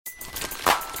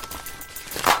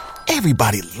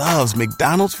Everybody loves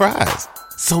McDonald's fries.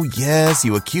 So yes,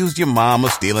 you accused your mom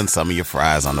of stealing some of your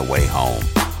fries on the way home.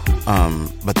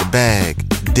 But the bag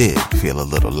did feel a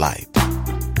little light.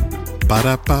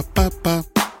 Ba-da-ba-ba-ba.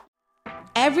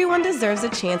 Everyone deserves a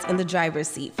chance in the driver's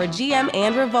seat. For GM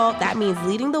and Revolt, that means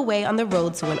leading the way on the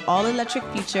road to an all-electric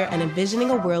future and envisioning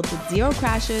a world with zero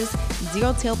crashes,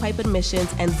 zero tailpipe emissions,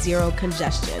 and zero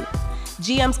congestion.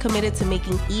 GM's committed to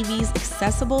making EVs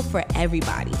accessible for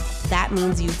everybody. That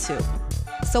means you too.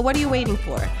 So what are you waiting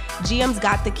for? GM's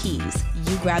got the keys.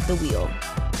 You grab the wheel.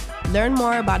 Learn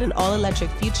more about an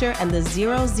all-electric future and the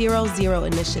 000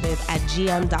 initiative at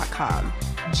gm.com.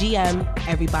 GM,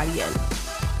 everybody in.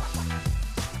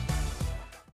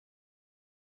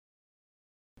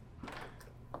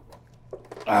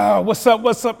 What's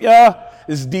up, y'all?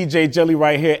 This is DJ Jelly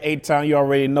right here, 8-Town. You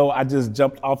already know I just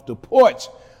jumped off the porch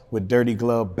with Dirty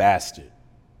Glove Bastard.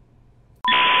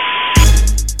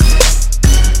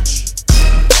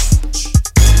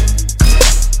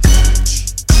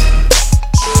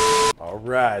 All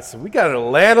right, so we got an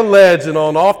Atlanta legend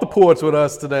on Off the Porch with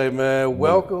us today, man.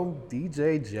 Welcome,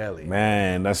 DJ Jelly.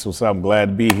 Man, that's what's up. I'm glad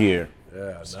to be here.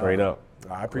 Yeah, Straight up.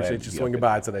 I appreciate you swinging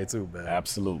by today too, man.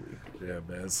 Absolutely. Yeah,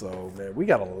 man. So, man, we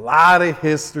got a lot of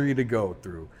history to go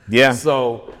through. Yeah.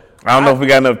 So I don't know if we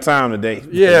got enough time today.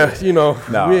 Yeah, No.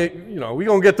 we're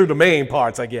gonna get through the main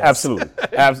parts, I guess. Absolutely.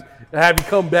 Have you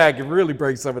come back and really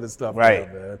break some of this stuff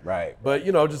Right. down, man. Right. But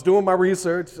just doing my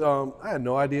research, I had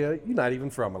no idea you're not even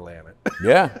from Atlanta.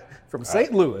 Yeah. From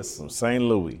St. Louis. From St.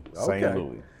 Louis. Okay. St.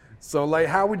 Louis. So,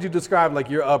 how would you describe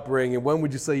your upbringing? When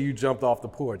would you say you jumped off the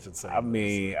porch and say?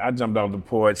 I jumped off the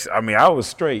porch. I was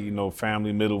straight,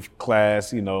 family, middle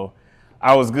class,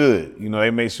 I was good.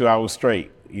 They made sure I was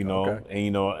straight, Okay.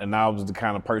 and I was the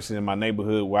kind of person in my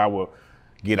neighborhood where I would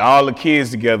get all the kids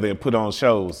together and put on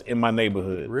shows in my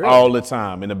neighborhood Really? all the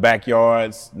time, in the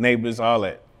backyards, neighbors, all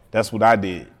that. That's what I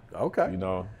did. Okay.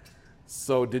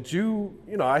 So did you,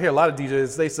 I hear a lot of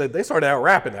DJs, they said they started out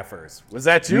rapping at first. Was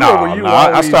that you or were you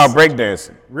I always... started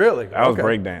breakdancing. Really? I was Okay.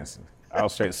 breakdancing. I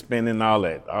was straight spinning, all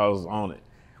that. I was on it.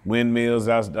 Windmills,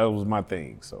 that was my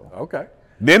thing. So Okay.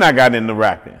 then I got into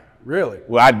rapping. Really?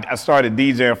 Well, I started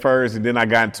DJing first, and then I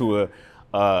got into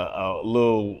a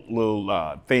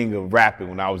little thing of rapping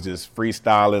when I was just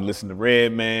freestyling, listening to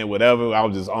Redman, whatever. I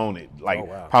was just on it,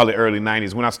 wow. probably early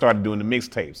 90s. When I started doing the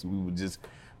mixtapes, we would just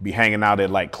be hanging out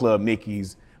at Club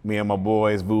Nicky's, me and my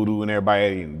boys, Voodoo and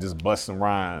everybody, and just busting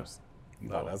rhymes.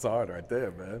 No, that's hard right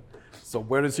there, man. So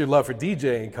where does your love for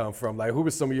DJing come from? Who were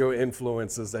some of your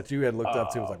influences that you had looked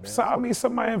up to? Some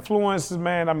of my influences,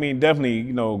 man, definitely,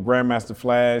 Grandmaster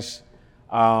Flash,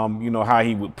 how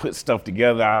he would put stuff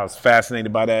together. I was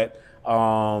fascinated by that.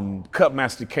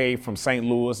 Cutmaster K from St.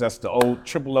 Louis, that's the old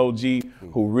triple OG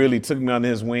who really took me under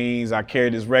his wings. I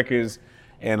carried his records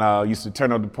and used to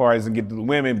turn up the parties and get to the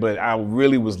women, but I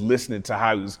really was listening to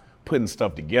how he was putting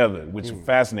stuff together, which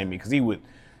fascinated me because he would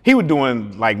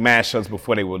doing mashups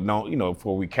before they were known,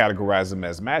 before we categorized them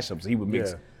as mashups. He would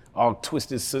mix all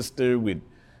Twisted Sister with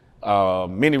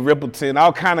Minnie Rippleton,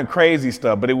 all kind of crazy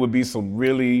stuff, but it would be some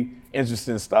really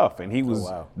interesting stuff. And he was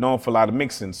known for a lot of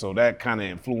mixing, so that kind of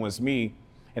influenced me.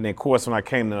 And then, of course, when I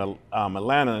came to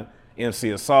Atlanta,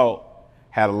 MC Assault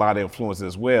had a lot of influence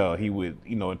as well. He would,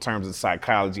 in terms of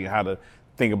psychology and how to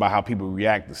think about how people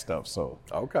react to stuff. So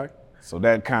Okay. So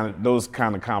those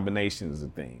kind of combinations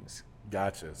of things.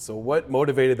 Gotcha. So what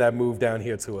motivated that move down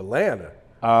here to Atlanta?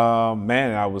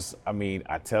 Man,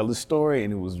 I tell the story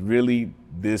and it was really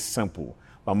this simple.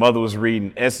 My mother was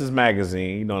reading Essence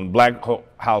magazine, in black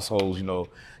households, the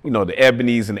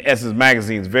Ebonies and the Essence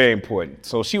magazine is very important.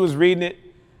 So she was reading it,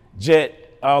 Jet,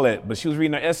 all that, but she was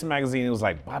reading her Essence magazine. It was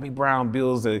like Bobby Brown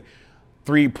builds a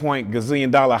 $3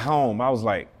 gazillion home. I was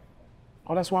like,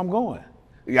 oh, that's where I'm going.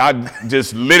 Yeah, I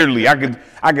just literally, I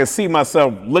could see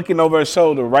myself looking over her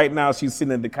shoulder right now. She's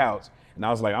sitting at the couch, and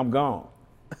I was like, I'm gone.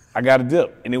 I got a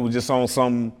dip, and it was just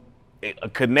on a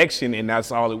connection, and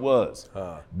that's all it was.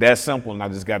 That simple, and I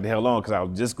just got the hell on because I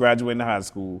was just graduating high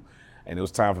school, and it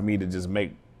was time for me to just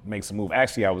make some move.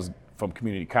 Actually, I was from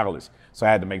community college, so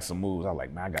I had to make some moves. I was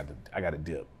like, man, I got a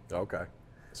dip. Okay.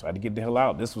 So I had to get the hell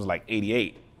out. This was like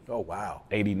 88. Oh, wow.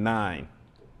 89,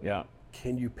 yeah.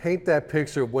 Can you paint that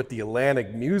picture of what the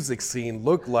Atlantic music scene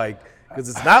looked like? Because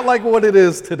it's not like what it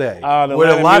is today, with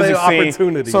a lot of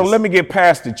opportunities. So let me get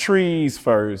past the trees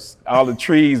first. All the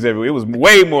trees everywhere. It was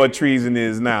way more trees than it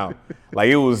is now.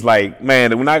 It was like,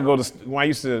 man, when I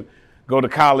used to go to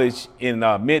college in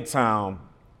Midtown,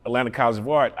 Atlanta College of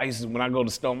Art, when I go to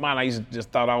Stone Mountain, I used to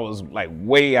just thought I was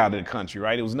way out of the country,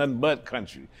 right? It was nothing but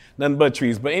country, nothing but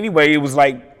trees. But anyway, it was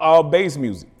all bass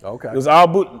music. Okay. It was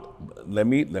all let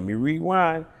me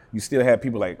rewind. You still had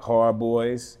people like Hard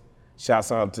Boys.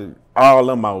 Shouts out to all of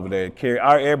them over there.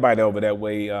 Everybody over that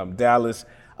way. Dallas.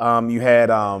 You had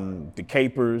the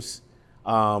Capers,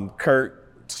 Kurt.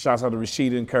 Shouts out to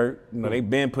Rashida and Kurt. You know, they've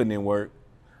been putting in work.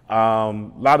 A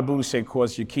lot of booty shake, of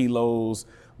course, your Kilos,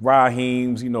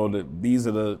 Raheems. You know, these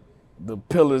are the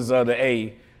pillars of the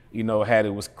A. You know, had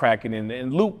it was cracking in.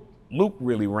 And Luke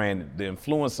really ran it. The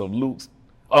influence of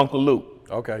Uncle Luke.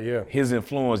 Okay, yeah. His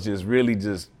influence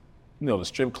you know, the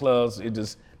strip clubs,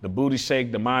 the booty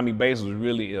shake, the Miami bass was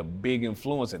really a big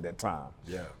influence at that time.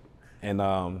 Yeah. And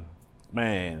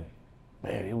man,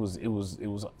 it was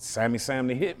Sammy Sam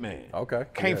the Hitman. Okay.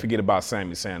 Can't forget about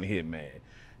Sammy Sam the Hitman.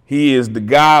 He is the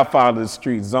godfather of the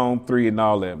street, Zone 3 and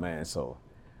all that, man. So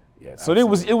yeah. So it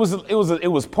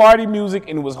was party music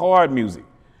and it was hard music.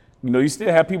 You know, you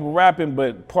still have people rapping,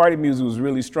 but party music was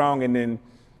really strong, and then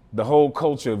the whole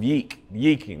culture of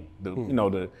yeeking, you know,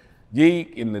 the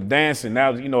yeek and the dancing.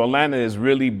 Now, you know, Atlanta is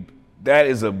really, that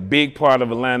is a big part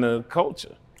of Atlanta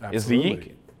culture. Absolutely. It's the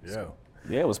yeeking. Yeah.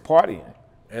 Yeah, it was partying.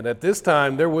 And at this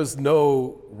time, there was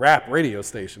no rap radio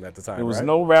station at the time, There was right?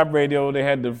 no rap radio. They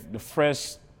had the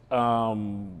fresh, my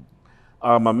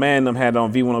man them had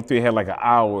on V103, had like an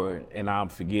hour, and I'm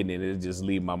forgetting it. It just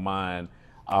leave my mind.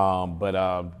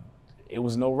 But it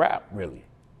was no rap, really.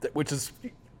 Which is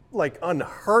like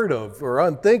unheard of or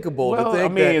unthinkable to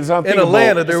think it's that in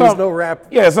Atlanta there was no rap.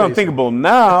 Yeah, it's station. unthinkable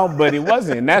now, but it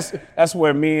wasn't. And that's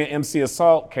where me and MC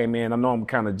Assault came in. I know I'm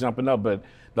kind of jumping up, but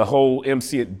the whole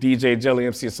DJ Jelly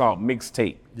MC Assault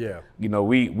mixtape. Yeah. You know,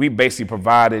 we basically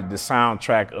provided the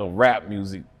soundtrack of rap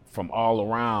music from all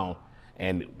around,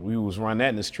 and we was running that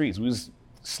in the streets. We was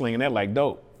slinging that like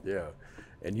dope. Yeah.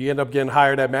 And you end up getting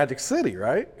hired at Magic City,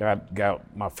 right?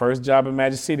 Got my first job in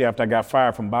Magic City after I got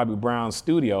fired from Bobby Brown's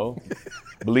studio.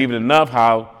 Believe it enough,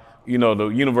 how, you know, the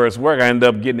universe worked. I ended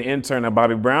up getting an intern at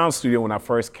Bobby Brown's studio when I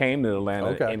first came to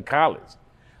Atlanta in college.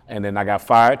 And then I got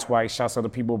fired twice. Shouts out to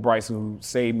people Bryson who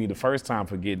saved me the first time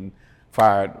for getting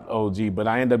fired, OG. But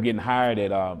I ended up getting hired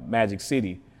at Magic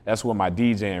City. That's where my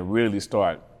DJing really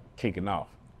started kicking off.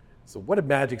 So what did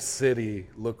Magic City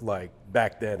look like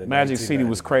back then? Magic City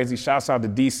was crazy. Shouts out to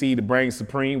DC, the Brain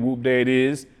Supreme. Whoop, there it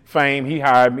is. Fame, he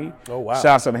hired me. Oh, wow.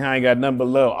 Shouts out to him. I ain't got nothing but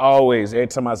love. Always. Every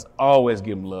time I always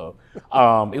give him love.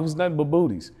 It was nothing but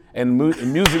booties. And the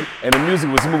music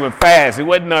was moving fast. It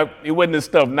wasn't the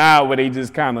stuff now where they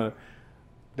just kind of,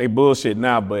 they bullshit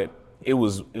now, but it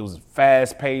was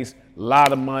fast paced, a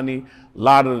lot of money,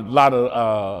 lot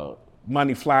of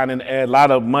money flying in the air, a lot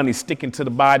of money sticking to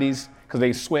the bodies, because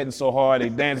they sweating so hard, they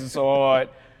dancing so hard,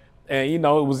 and you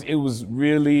know it was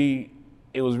really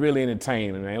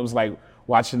entertaining, man. It was like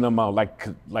watching them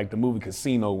like the movie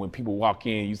Casino, when people walk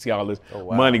in, you see all this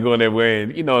money going everywhere,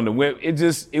 and you know,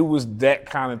 it was that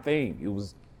kind of thing. It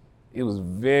was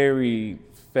very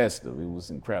festive. It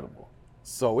was incredible.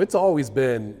 So it's always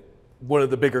been one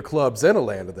of the bigger clubs in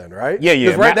Atlanta, then, right? Yeah.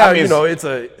 Because right now, you know, it's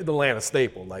an Atlanta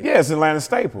staple. Like, yeah, it's an Atlanta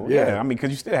staple. Yeah. I mean,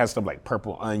 because you still have stuff like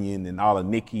Purple Onion and all the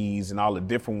Nickies and all the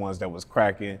different ones that was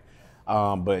cracking.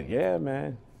 But yeah,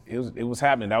 man, it was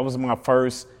happening. That was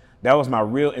my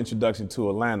real introduction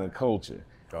to Atlanta culture.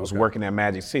 I was working at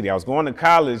Magic City. I was going to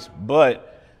college,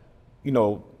 but you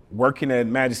know, working at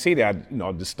Magic City, I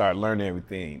just started learning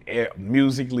everything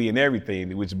musically and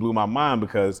everything, which blew my mind,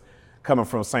 because coming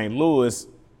from St. Louis,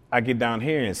 I get down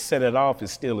here and Set It Off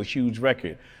is still a huge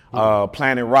record.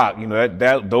 Planet Rock, you know,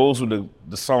 those were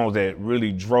the songs that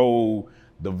really drove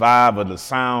the vibe of the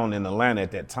sound in Atlanta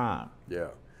at that time. Yeah.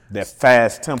 That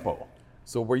fast tempo.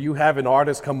 So were you having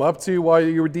artists come up to you while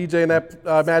you were DJing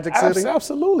at Magic City?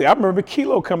 Absolutely. I remember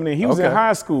Kilo coming in. He was in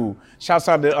high school. Shouts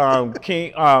out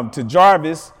to to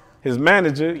Jarvis, his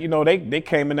manager. You know, they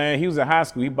came in there. He was in high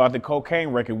school. He bought the Cocaine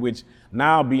record, which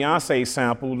now Beyonce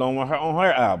sampled on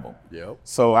her album. Yep.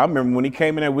 So I remember when he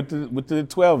came in there with the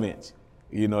 12-inch.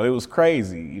 You know, it was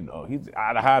crazy. You know, he's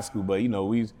out of high school, but you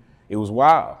know, it was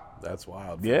wild. That's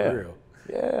wild. For real.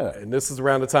 Yeah. And this is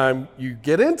around the time you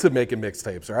get into making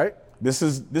mixtapes, right? This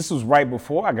was right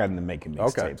before I got into making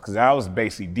mixtapes, because I was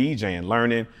basically DJing,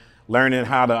 learning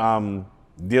how to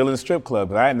deal in the strip club,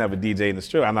 because I had never DJed in the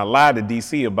strip. And I lied to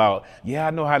DC about,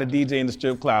 I know how to DJ in the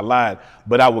strip club. I lied,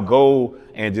 but I would go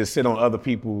and just sit on other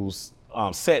people's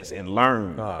sets and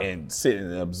learn and sit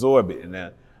and absorb it.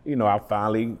 And you know, I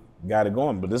finally got it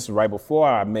going. But this is right before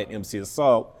I met MC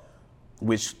Assault,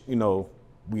 which, you know,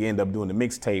 we ended up doing the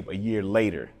mixtape a year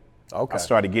later. Okay. I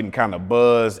started getting kind of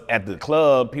buzz at the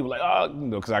club. People like, you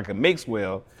know, because I could mix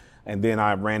well. And then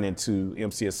I ran into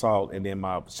MC Assault, and then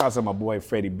shouts out my boy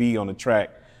Freddie B on the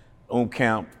track, on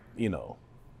camp. You know,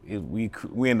 we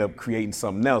ended up creating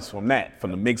something else from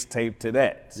the mixtape to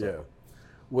that. So. Yeah.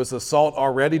 Was Assault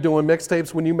already doing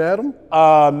mixtapes when you met him?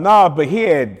 No, but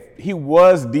he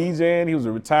was DJing. He was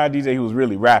a retired DJ. He was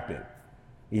really rapping.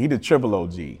 He the triple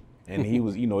OG, and he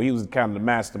was kind of the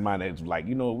mastermind that was like,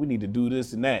 we need to do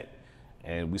this and that,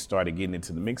 and we started getting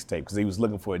into the mixtape because he was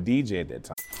looking for a DJ at that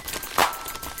time.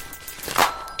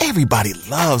 Everybody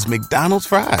loves McDonald's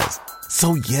fries.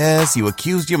 So yes, you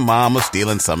accused your mom of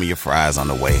stealing some of your fries on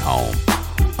the way home.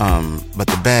 But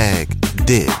the bag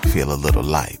did feel a little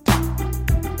light.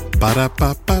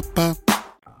 Ba-da-ba-ba-ba.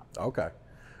 Okay.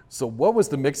 So what was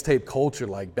the mixtape culture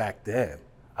like back then?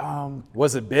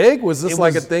 Was it big? Was this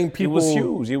like a thing people... It was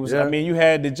huge. It was. Yeah. I mean, you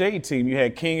had the J team. You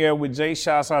had King Air with Jay.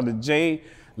 Shouts out to Jay,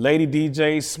 Lady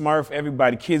DJ, Smurf,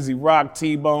 everybody. Kizzy Rock,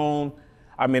 T-Bone.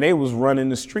 I mean, they was running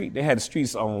the street. They had the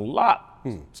streets on lock,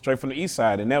 straight from the east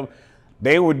side. And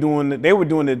they were doing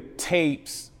the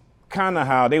tapes, kind of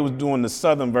how they was doing the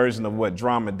southern version of what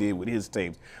Drama did with his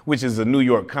tapes, which is a New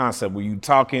York concept where you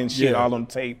talking shit all on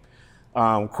tape.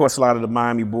 Of course, a lot of the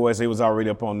Miami boys, they was already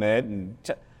up on that, and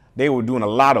they were doing a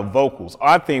lot of vocals.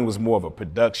 Our thing was more of a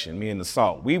production, me and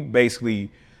Assault. We basically...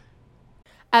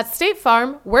 At State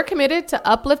Farm, we're committed to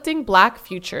uplifting Black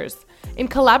futures. In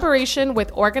collaboration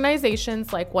with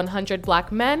organizations like 100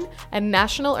 Black Men and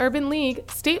National Urban League,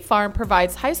 State Farm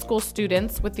provides high school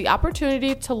students with the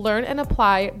opportunity to learn and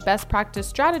apply best practice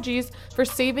strategies for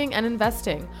saving and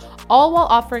investing, all while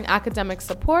offering academic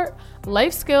support,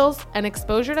 life skills, and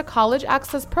exposure to college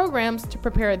access programs to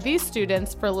prepare these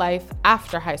students for life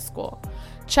after high school.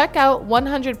 Check out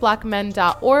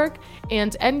 100blackmen.org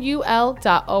and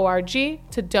nul.org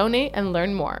to donate and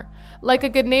learn more. Like a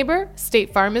good neighbor,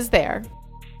 State Farm is there.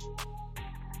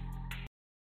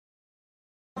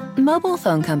 Mobile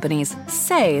phone companies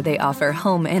say they offer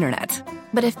home internet.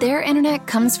 But if their internet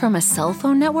comes from a cell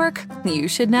phone network, you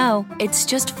should know. It's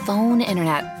just phone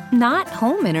internet, not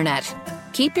home internet.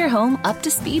 Keep your home up to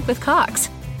speed with Cox.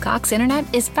 Cox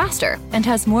internet is faster and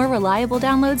has more reliable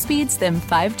download speeds than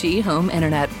 5G home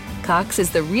internet. Cox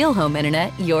is the real home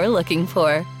internet you're looking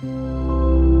for.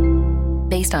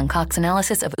 Based on Cox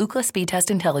analysis of Ookla speed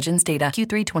test intelligence data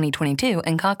Q3 2022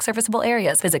 and Cox serviceable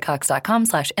areas. Visit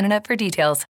cox.com/internet for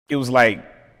details. It was like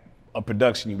a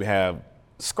production. You would have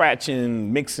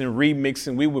scratching, mixing,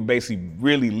 remixing. We would basically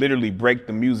really literally break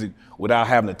the music without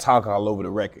having to talk all over the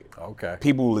record. Okay.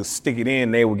 People would stick it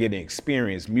in. They were getting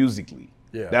experience musically.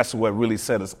 Yeah. That's what really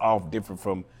set us off different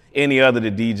from any other the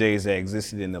DJs that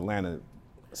existed in the Atlanta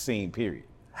scene, period.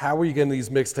 How were you getting these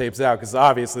mixtapes out? Because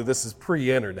obviously this is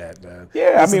pre-internet, man.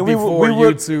 Yeah, this before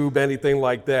YouTube, anything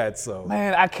like that. So,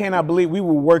 man, I cannot believe we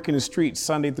were working the streets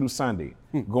Sunday through Sunday,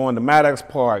 going to Maddox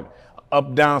Park,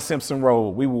 up down Simpson Road.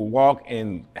 We would walk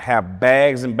and have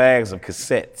bags and bags of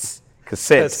cassette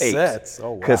tapes.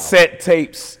 Oh, wow. Cassette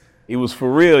tapes. It was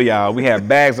for real, y'all. We had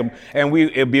bags of, and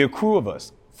it'd be a crew of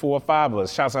us, 4 or 5 of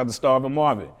us. Shouts out to Starvin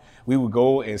Marvin. We would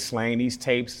go and slang these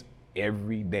tapes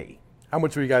every day. How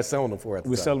much were you guys selling them for at the time?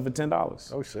 We were selling for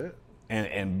 $10. Oh shit!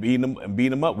 And beating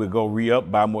them up. We'd go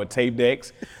re-up, buy more tape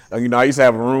decks. I used to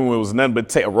have a room where it was nothing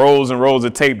but rolls and rolls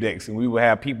of tape decks, and we would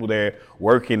have people there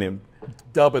working and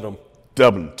dubbing them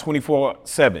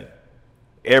 24/7.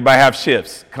 Everybody have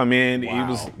shifts. Come in.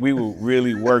 Wow. We were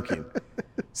really working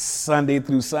Sunday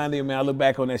through Sunday. Man, I look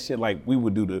back on that shit like we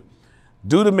would do the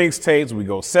mixtapes. We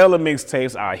go sell the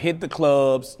mixtapes. I hit the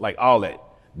clubs, like all that.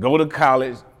 Go to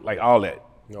college, like all that.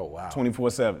 Oh wow!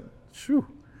 24/7. Shoo.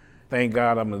 Thank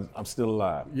God I'm still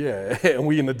alive. Yeah, and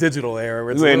we in the digital era.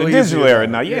 We're in the digital era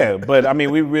now, yeah. But I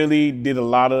mean, we really did a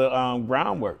lot of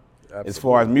groundwork. Absolutely. As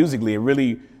far as musically, and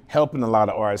really helping a lot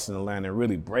of artists in Atlanta, and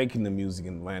really breaking the music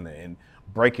in Atlanta, and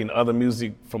breaking other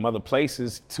music from other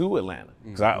places to Atlanta.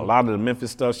 Because a lot of the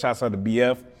Memphis stuff, shouts out to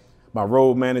BF, my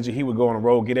road manager, he would go on the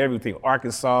road, get everything,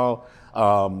 Arkansas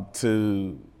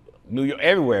to New York,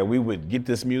 everywhere. We would get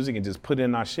this music and just put it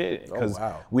in our shit because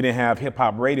we didn't have hip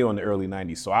hop radio in the early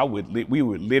 90s. So we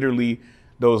would literally,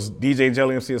 those DJ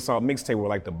Jelly MC Assault mixtape were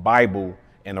like the Bible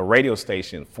and a radio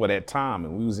station for that time.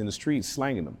 And we was in the streets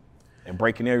slanging them and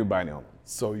breaking everybody on them.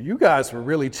 So you guys were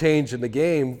really changing the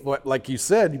game, like you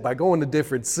said, by going to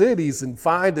different cities and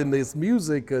finding this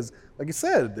music, because like you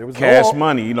said, there was cash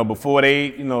money, before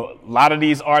they, a lot of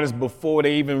these artists, before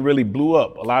they even really blew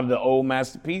up, a lot of the old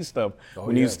Master P stuff,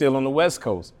 when he was still on the West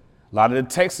Coast, a lot of the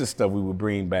Texas stuff we would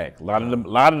bring back, a lot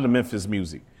of the Memphis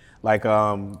music, like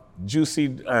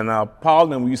Juicy and Paul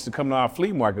and them, we used to come to our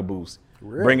flea market booths.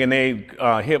 Really? Bringing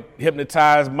a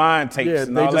hypnotized mind tapes. Yeah,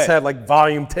 and they all just that. had like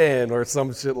volume 10 or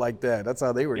some shit like that. That's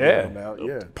how they were getting them out.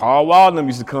 Yeah. Paul Walden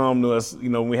used to come to us,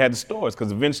 when we had the stores,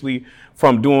 because eventually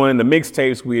from doing the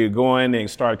mixtapes, we would go in and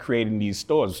start creating these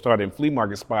stores. We started in flea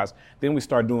market spots. Then we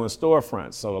started doing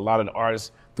storefronts. So a lot of the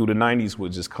artists through the 90s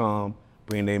would just come,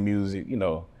 bring their music, you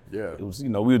know. Yeah. It was, you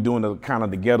know, we were doing the kind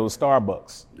of the ghetto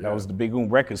Starbucks. That was the Big Oom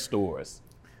record stores.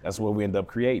 That's what we ended up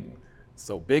creating.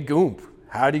 So Big Oom,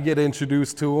 how do you get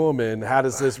introduced to him, and how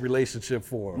does this relationship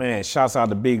form? Man, shouts out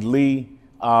to Big Lee.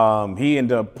 He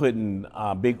ended up putting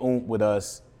Big Oom with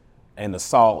us and the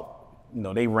Salt. You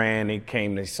know, they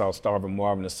came, they saw Starvin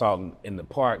Marvin, the Salt in the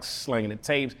parks, slinging the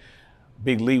tapes.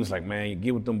 Big Lee was like, man, you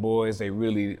get with them boys, they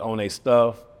really own their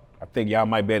stuff. I think y'all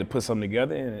might be able to put something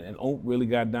together. And Oom really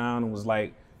got down and was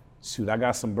like, shoot, I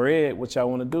got some bread, what y'all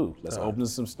wanna do? Let's open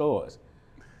some stores.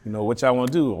 You know, what y'all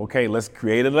wanna do? Okay, let's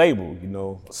create a label. You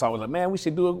know, Salt was like, man, we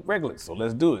should do it regular, so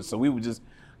let's do it. So we would just,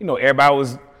 you know, everybody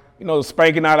was, you know,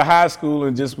 spanking out of high school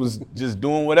and was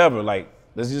doing whatever. Like,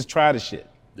 let's just try the shit.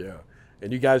 Yeah.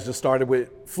 And you guys just started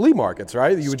with flea markets,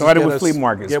 right? You started with flea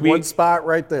markets. Get one spot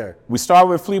right there. We started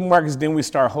with flea markets, then we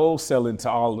start wholesaling to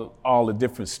all the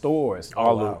different stores,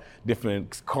 the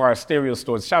different car stereo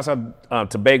stores. Shouts out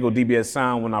Tobago DBS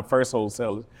Sound when our first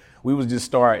wholesalers. We would just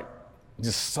start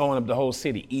sewing up the whole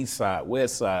city, east side,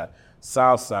 west side,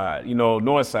 south side, you know,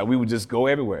 north side. We would just go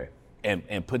everywhere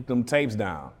and put them tapes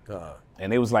down.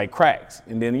 And it was like cracks.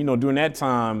 And then, you know, during that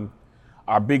time,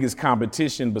 our biggest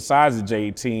competition besides the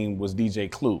J team was DJ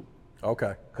Clue.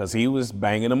 Okay. Because he was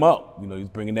banging them up. You know, he was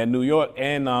bringing that New York.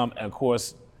 And of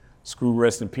course, Screw,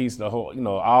 rest in peace, the whole, you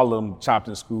know, all of them, Chopped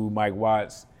and Screw, Mike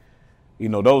Watts. You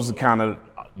know, those are kind of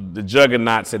the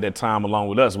juggernauts at that time along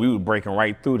with us. We were breaking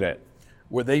right through that.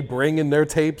 Were they bringing their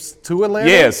tapes to Atlanta?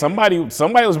 Yeah, somebody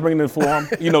was bringing it for them.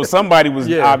 You know, somebody was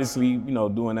obviously, you know,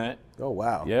 doing that. Oh,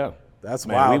 wow. Yeah. That's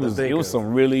wild. It was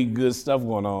some really good stuff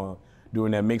going on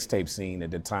during that mixtape scene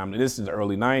at the time. This is the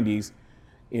early 90s.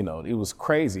 You know, it was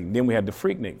crazy. Then we had the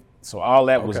Freaknik. So all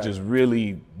that was just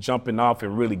really jumping off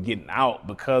and really getting out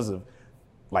because of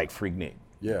like Freaknik.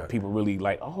 Yeah. People really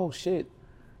like, oh shit.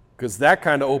 Because that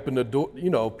kind of opened the door, you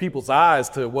know, people's eyes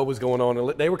to what was going on. And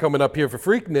they were coming up here for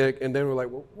Freaknik, and they were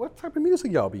like, well, what type of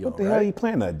music y'all be on? What the hell are you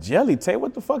playing? A jelly tape?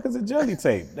 What the fuck is a jelly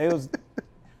tape? They was,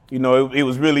 you know, it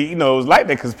was really, you know, it was like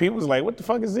that because people was like, what the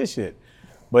fuck is this shit?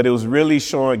 But it was really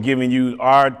giving you,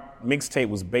 our mixtape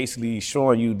was basically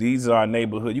showing you these are our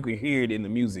neighborhood. You could hear it in the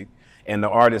music and the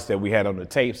artists that we had on the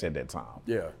tapes at that time.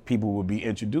 Yeah. People would be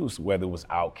introduced, whether it was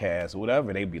Outkast or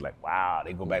whatever. They'd be like, wow,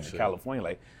 they go back to California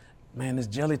like, man, this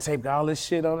jelly tape got all this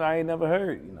shit on it I ain't never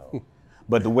heard, you know.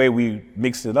 But the way we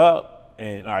mixed it up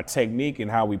and our technique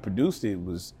and how we produced it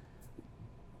was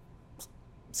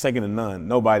second to none.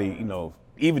 Nobody, you know,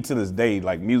 even to this day,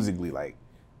 like musically, like,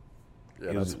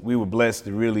 we were blessed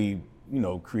to really, you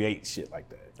know, create shit like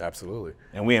that. Absolutely.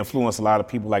 And we influenced a lot of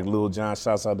people like Lil Jon.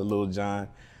 Shouts out to Lil Jon,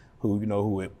 who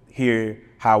would hear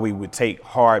how we would take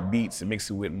hard beats and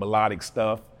mix it with melodic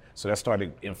stuff. So that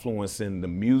started influencing the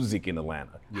music in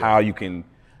Atlanta. How you can,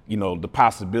 you know, the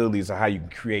possibilities of how you can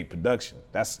create production.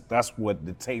 That's what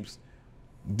the tapes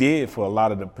did for a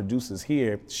lot of the producers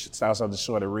here. Shouts out to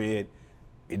Shorty Red.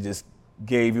 It just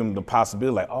gave them the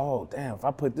possibility like, oh, damn, if I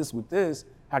put this with this,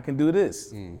 I can do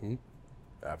this. Mm-hmm.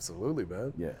 Absolutely,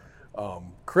 man. Yeah.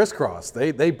 Crisscross,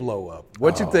 they blow up.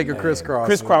 What you think of Crisscross?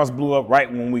 Crisscross blew up right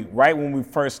when we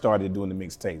first started doing the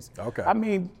mixtapes. Okay. I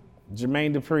mean,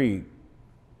 Jermaine Dupri,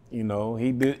 you know,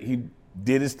 he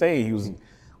did his thing. He was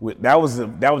that was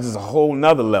just a whole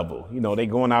nother level. You know, they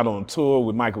going out on tour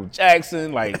with Michael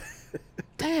Jackson, like,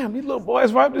 damn, these little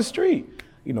boys right up the street.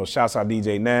 You know, shouts out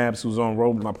DJ Nabs, who's on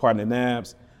road with my partner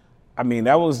Nabs. I mean,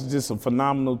 that was just a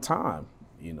phenomenal time.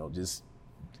 You know, just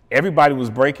everybody was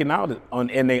breaking out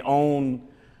in their own,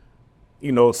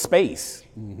 you know, space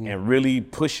and really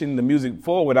pushing the music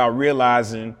forward without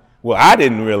realizing, well, I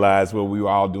didn't realize what we were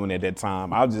all doing at that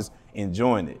time. I was just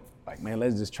enjoying it. Like, man,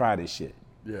 let's just try this shit.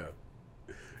 Yeah.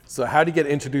 So how did you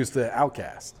get introduced to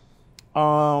Outkast?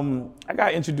 I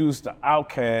got introduced to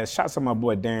Outkast. Shouts out my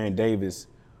boy Darren Davis,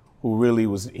 who really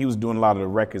was doing a lot of the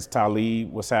records.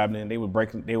 Talib, what's happening? They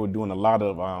were doing a lot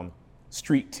of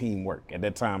street team work at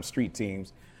that time. Street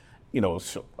teams, you know,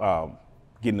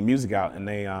 getting the music out, and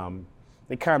they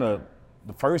kind of,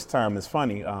 the first time, it's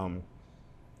funny.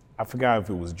 I forgot if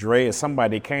it was Dre or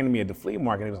somebody. They came to me at the flea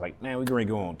market. They was like, man, we're going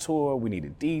to go on tour. We need a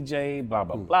DJ, blah,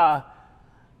 blah, blah.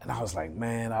 And I was like,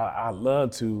 man, I'd love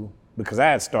to, because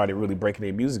I had started really breaking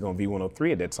their music on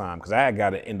V103 at that time, because I had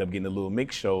got to end up getting a little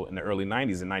mix show in the early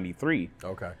 90s in 93.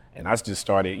 Okay. And I just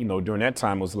started, you know, during that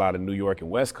time, it was a lot of New York and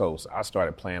West Coast. I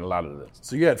started playing a lot of this.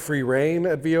 So you had free reign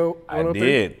at V103? I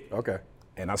did. Okay.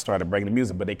 And I started breaking the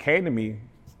music. But they came to me,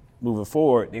 moving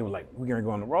forward, they were like, we're going to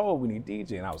go on the road. We need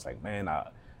DJ. And I was like, man,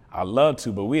 I love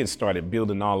to, but we had started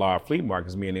building all our flea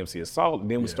markets, me and MC Assault,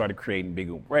 and then we started creating Big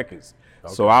Oom Records.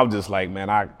 Okay. So I was just like, man,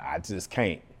 I just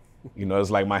can't. You know, it's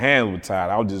like my hands were tied.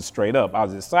 I was just straight up. I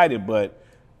was excited, but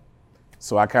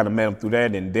so I kind of met him through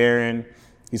that. And Darren,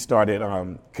 he started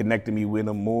connecting me with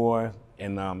him more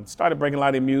and started breaking a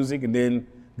lot of music. And then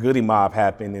Goody Mob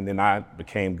happened, and then I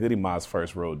became Goody Mob's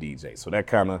first road DJ. So that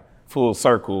kind of full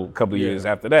circle a couple of years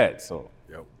after that. So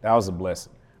that was a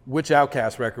blessing. Which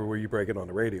Outkast record were you breaking on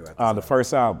the radio at the time? The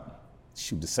first album.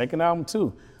 Shoot, the second album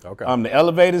too. Okay. The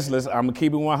Elevators, I'm gonna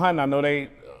keep it 100. I know they,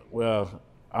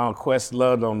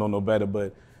 Questlove don't know no better,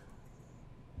 but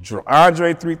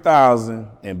Andre 3000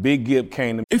 and Big Gip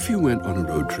came to me. If you went on a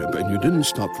road trip and you didn't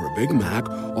stop for a Big Mac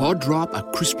or drop a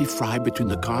crispy fry between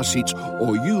the car seats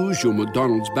or use your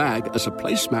McDonald's bag as a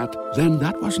placemat, then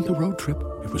that wasn't a road trip.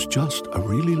 It was just a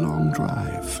really long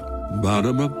drive.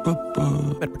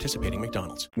 Ba-da-ba-ba-ba. At participating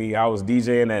McDonald's. I was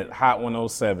DJing at Hot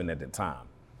 107 at the time.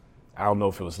 I don't know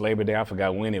if it was Labor Day. I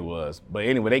forgot when it was. But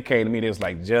anyway, they came to me. They was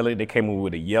like Jelly. They came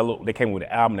with an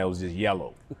album that was just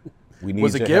yellow.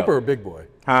 Was it Gip or Big Boy?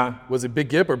 Huh? Was it Big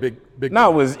Gip or Big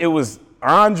No, Boy? it was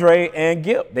Andre and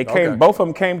Gip. They came. Both of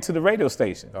them came to the radio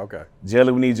station. Okay.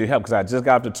 Jelly, we need your help because I just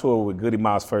got off the tour with Goody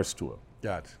Mob's first tour.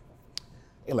 Gotcha.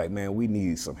 They're like, man, we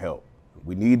need some help.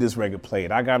 We need this record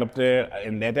played. I got up there,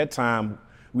 and at that time,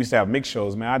 we used to have mix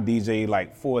shows, man. I DJ'd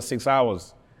like 4 or 6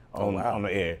 hours on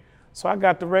the air. So I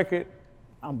got the record.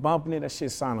 I'm bumping it. That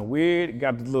shit sounding weird. It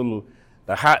got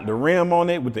the rim on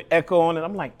it with the echo on it.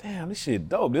 I'm like, damn, this shit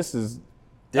dope. This is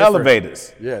different.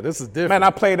 Elevators. Yeah, this is different. Man, I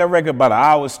played that record about an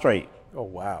hour straight. Oh,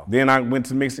 wow. Then I went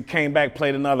to mix it, came back,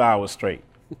 played another hour straight,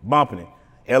 bumping it.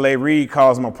 L.A. Reid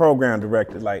calls my program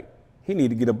director, like, he need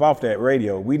to get up off that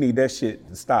radio. We need that shit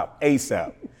to stop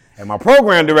ASAP. And my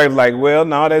program director like, well,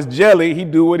 no, that's Jelly. He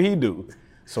do what he do.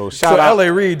 So shout out.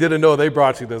 L.A. Reid didn't know they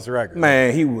brought you this record.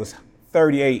 Man, he was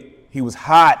 38. He was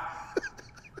hot.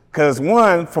 Because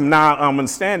one, from now I'm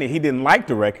understanding, he didn't like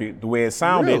the record, the way it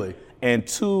sounded. Really? And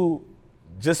two,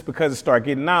 just because it started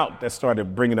getting out, that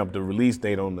started bringing up the release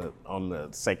date on the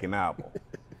second album.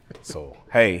 So,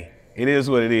 hey, it is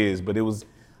what it is. But it was,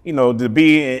 to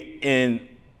be in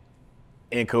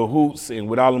cahoots and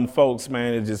with all them folks,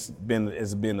 man, it's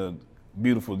been a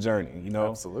beautiful journey,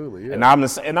 Absolutely, yeah. And I'm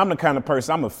the kind of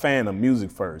person, I'm a fan of music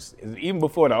first. Even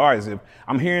before the artist, if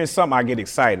I'm hearing something, I get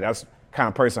excited. That's the kind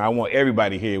of person I want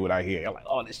everybody to hear what I hear. I'm like,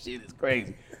 oh, this shit is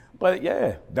crazy. But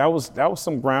yeah, that was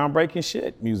some groundbreaking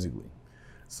shit musically.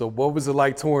 So what was it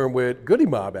like touring with Goody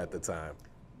Mob at the time?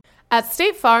 At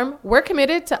State Farm, we're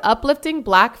committed to uplifting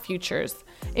Black futures.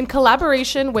 In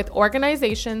collaboration with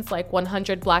organizations like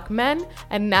 100 Black Men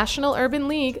and National Urban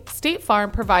League, State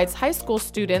Farm provides high school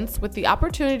students with the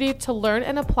opportunity to learn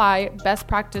and apply best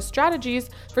practice strategies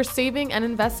for saving and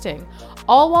investing,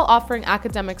 all while offering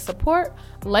academic support,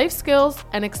 life skills,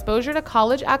 and exposure to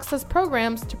college access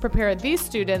programs to prepare these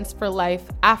students for life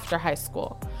after high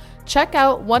school. Check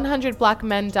out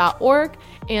 100blackmen.org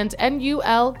and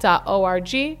nul.org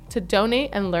to donate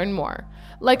and learn more.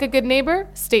 Like a good neighbor,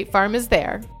 State Farm is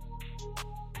there.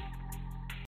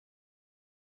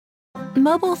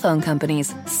 Mobile phone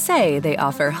companies say they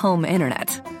offer home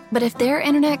internet. But if their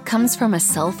internet comes from a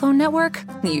cell phone network,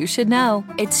 you should know.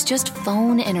 It's just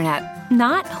phone internet,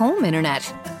 not home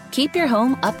internet. Keep your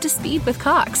home up to speed with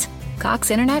Cox.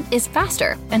 Cox internet is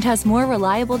faster and has more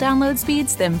reliable download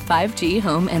speeds than 5G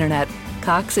home internet.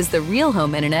 Cox is the real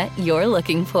home internet you're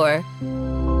looking for.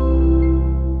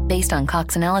 Based on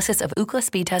Cox analysis of Ookla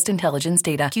speed test intelligence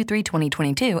data Q3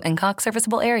 2022 and Cox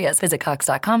serviceable areas. Visit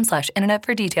cox.com/internet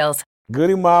for details.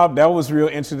 Goody Mob, that was real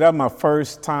interesting. That was my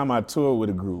first time I toured with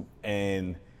a group.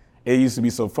 And it used to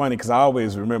be so funny because I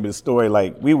always remember the story.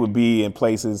 Like, we would be in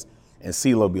places and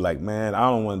CeeLo would be like, man, I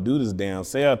don't want to do this damn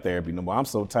cell therapy no more. I'm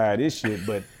so tired of this shit.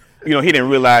 But, he didn't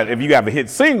realize if you have a hit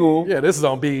single. Yeah, this is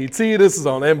on BET, this is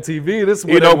on MTV, this is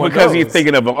what because he's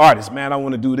thinking of an artist, man, I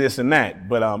want to do this and that.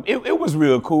 But it was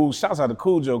real cool. Shouts out to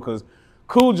Cool Joe, because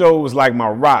Cool Joe was like my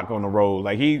rock on the road.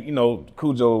 Like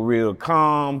Cool Joe real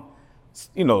calm,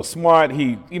 smart.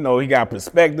 He got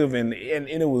perspective and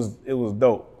it was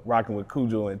dope rocking with Cool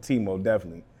Joe and Timo,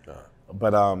 definitely.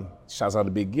 But shouts out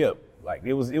to Big Gip. Like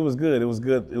it was good. It was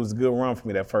good. It was a good run for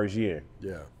me that first year.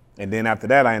 Yeah. And then after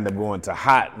that, I ended up going to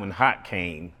Hot when Hot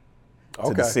came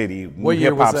to the city. What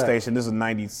year was that? Station. This was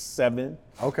 97.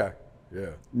 Okay, yeah.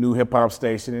 New hip hop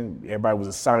station. Everybody was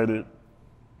excited.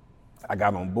 I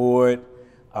got on board.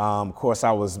 Of course,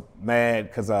 I was mad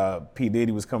because P.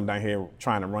 Diddy was coming down here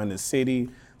trying to run the city.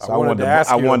 So I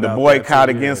wanted to boycott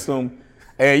against him.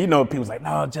 And people was like,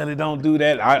 no, Jelly, don't do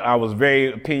that. I was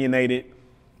very opinionated.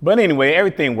 But anyway,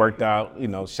 everything worked out.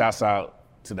 Shouts out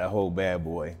to that whole bad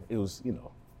boy. It was,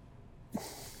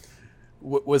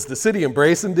 Was the city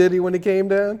embracing Diddy when he came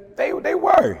down? They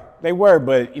were. were,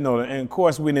 but you know, and of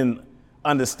course we didn't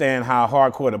understand how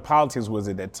hardcore the politics was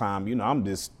at that time. You know, I'm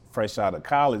just fresh out of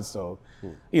college, so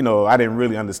you know, I didn't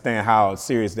really understand how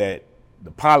serious that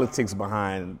the politics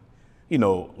behind, you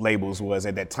know, labels was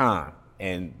at that time.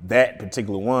 And that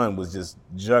particular one was just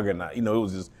juggernaut. You know, it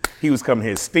was just, he was coming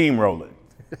here steamrolling.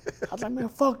 I was like, man,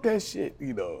 fuck that shit,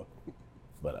 you know.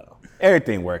 But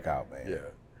everything worked out, man. Yeah.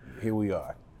 Here we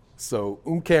are. So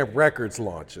Camp Records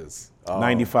launches.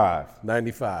 95.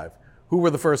 95. Who were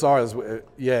the first artists?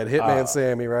 You had Hitman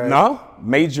Sammy, right? No,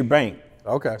 Major Bank.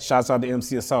 Okay. Shouts out to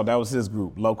MC Assault. That was his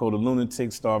group. Loco the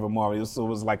Lunatic, Starvin' Marley. It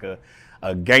was like a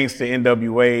gangster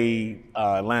NWA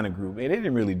Atlanta group. It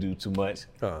didn't really do too much.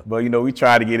 But, you know, we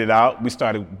tried to get it out.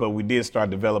 We did start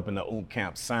developing the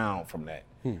Camp sound from that,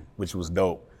 which was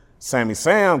dope. Sammy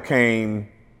Sam came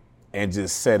and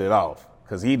just set it off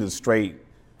because he the straight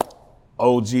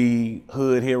OG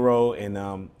hood hero, and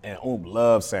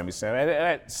loved Sammy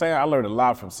Sam. Sam, I learned a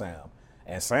lot from Sam.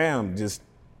 And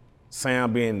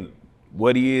Sam being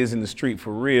what he is in the street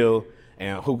for real,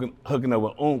 and hooking up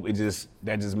with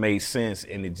that just made sense,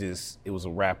 and it was a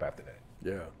wrap after that.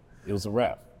 Yeah. It was a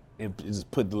wrap. It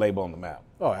just put the label on the map.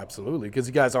 Oh, absolutely, because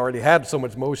you guys already had so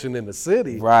much motion in the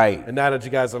city. Right. And now that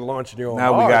you guys are launching your own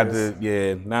artists.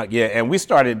 And we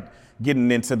started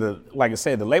getting into like I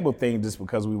said, the label thing just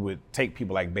because we would take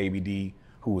people like Baby D,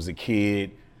 who was a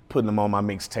kid, putting them on my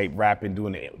mixtape, rapping,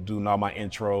 doing all my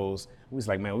intros. We was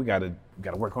like, man, we gotta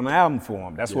work on the album for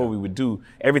him. That's what we would do.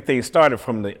 Everything started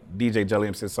from the DJ Jelly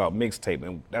MC Assault mixtape,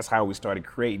 and that's how we started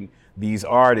creating these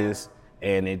artists,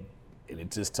 and it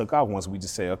just took off once we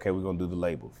just said, okay, we're gonna do the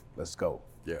label. Let's go.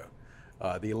 Yeah.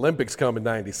 The Olympics come in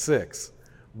 '96.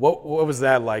 What was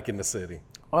that like in the city?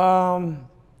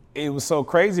 It was so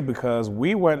crazy because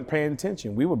we weren't paying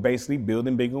attention. We were basically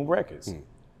building Big Room Records.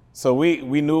 So we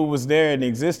knew it was there and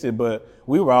existed, but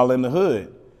we were all in the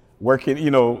hood, working,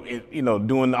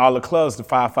 doing all the clubs, the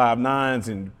 559s,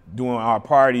 and doing our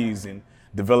parties and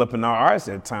developing our artists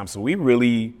at the time. So we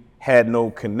really had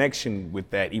no connection with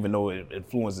that, even though it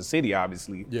influenced the city,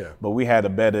 obviously. Yeah. But we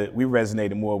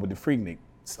resonated more with the Freaknik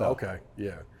stuff. Okay,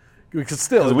 yeah.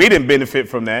 Because we didn't benefit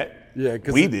from that. Yeah,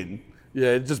 because we didn't.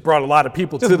 Yeah, it just brought a lot of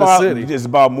people to the city. It just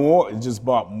brought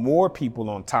more people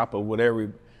on top of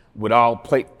whatever, with all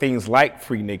things like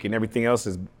Freaknik and everything else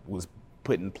was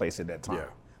put in place at that time. Yeah.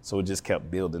 So it just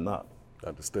kept building up.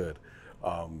 Understood.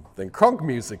 Then crunk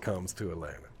music comes to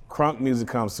Atlanta. Crunk music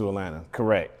comes to Atlanta,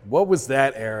 correct. What was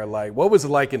that era like? What was it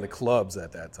like in the clubs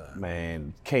at that time?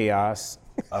 Man, chaos.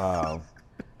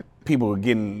 People were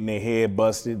getting their head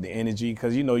busted, the energy,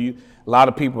 because a lot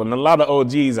of people and a lot of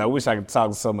OGs, I wish I could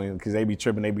talk to someone because they be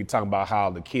tripping, they be talking about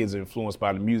how the kids are influenced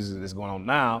by the music that's going on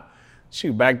now.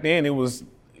 Shoot, back then it was,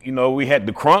 we had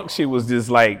the crunk shit was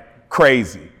just like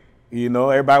crazy.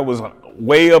 Everybody was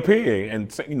way up here in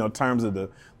terms of the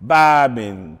vibe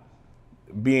and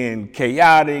being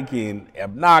chaotic and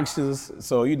obnoxious.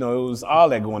 So, it was all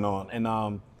that going on. And,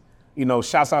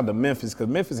 shouts out to Memphis, because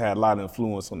Memphis had a lot of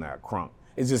influence on that crunk.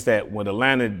 It's just that what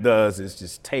Atlanta does is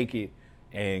just take it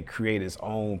and create its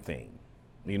own thing.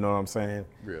 You know what I'm saying?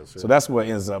 Real shit. So that's what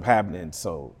ends up happening.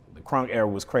 So the crunk era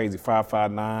was crazy.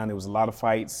 559, there was a lot of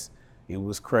fights. It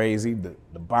was crazy.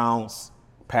 The bounce,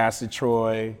 Pastor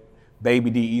Troy, Baby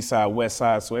D, East Side, West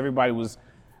Side. So there was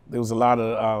a lot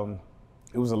of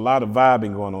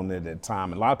vibing going on there at that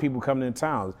time. And a lot of people coming in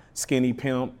town. Skinny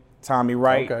Pimp, Tommy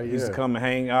Wright used to come and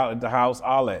hang out at the house,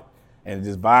 all that. And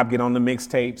just vibe, get on the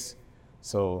mixtapes.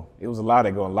 So it was a lot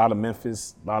of going, a lot of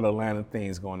Memphis, a lot of Atlanta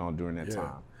things going on during that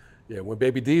time. Yeah, when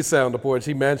Baby D sat on the porch,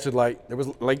 he mentioned there was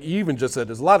he even just said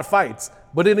there's a lot of fights,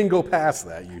 but it didn't go past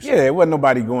that usually. Yeah, it wasn't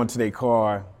nobody going to their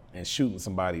car and shooting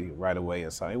somebody right away or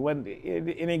something. It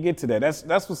didn't get to that. That's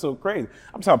what's so crazy.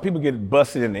 I'm talking people get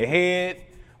busted in their head,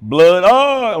 blood,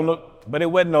 but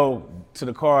it wasn't to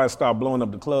the car and start blowing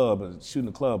up the club and shooting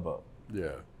the club up.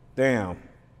 Yeah. Damn.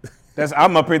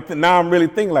 I'm up here now. I'm really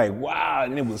thinking like, wow,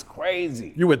 and it was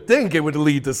crazy. You would think it would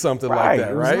lead to something like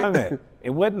that, right? None of that. It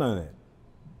wasn't none of that.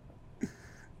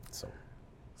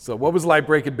 So what was like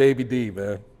breaking Baby D,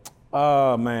 man?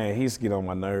 Oh man, he used to get on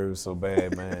my nerves so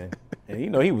bad, man. And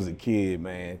he was a kid,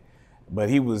 man. But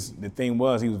the thing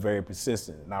was he was very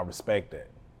persistent, and I respect that.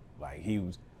 Like he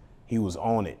was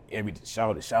on it.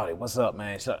 Shout it. What's up,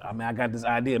 man? I got this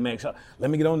idea, man.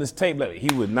 Let me get on this tape.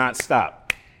 He would not stop.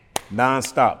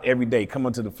 Non-stop, every day, come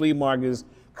up to the flea markets,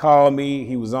 call me,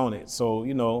 he was on it. So,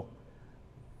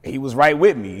 he was right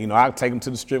with me. I'd take him to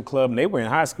the strip club, and they were in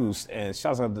high school, and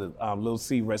shouts out to Lil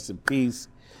C, rest in peace.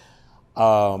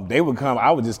 They would come,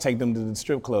 I would just take them to the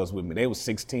strip clubs with me. They were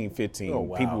 16, 15. Oh,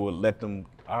 wow. People would let them,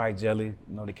 all right, Jelly,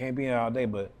 they can't be here all day,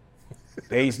 but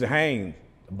they used to hang.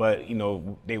 but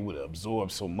they would absorb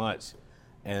so much,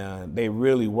 and they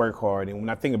really work hard. And when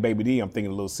I think of Baby D, I'm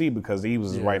thinking of Lil C because he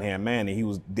was his right-hand man, and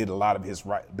he did a lot of his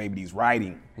Baby D's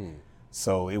writing.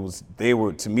 So they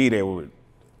were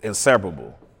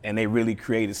inseparable, and they really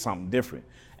created something different.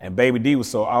 And Baby D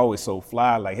was always so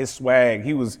fly, like his swag.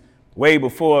 He was way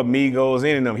before Migos,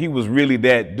 any of them. He was really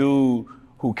that dude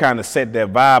who kind of set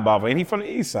that vibe off, and he from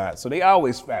the East Side, so they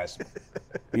always fashion.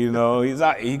 He's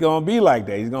gonna be like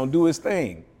that. He's gonna do his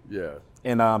thing. Yeah.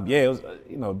 And it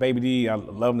was, Baby D, I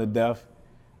love him to death.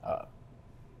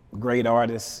 Great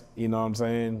artist, you know what I'm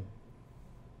saying?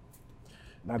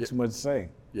 Not too much to say.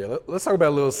 Yeah, let's talk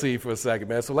about Lil C for a second,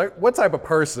 man. So, like, what type of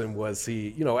person was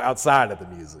he, outside of the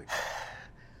music?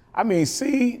 I mean,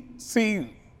 C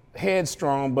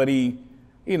headstrong, but he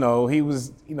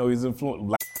was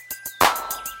influenced.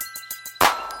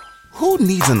 Who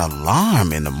needs an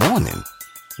alarm in the morning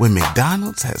when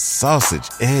McDonald's has sausage,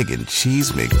 egg, and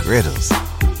cheese McGriddles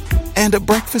and a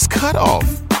breakfast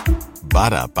cutoff?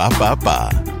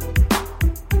 Ba-da-ba-ba-ba.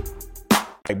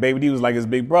 Like Baby D was like his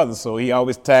big brother, so he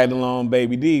always tagged along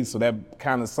Baby D, so that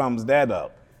kind of sums that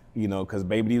up, because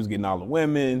Baby D was getting all the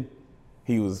women,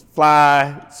 he was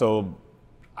fly, so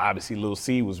obviously Lil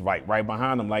C was right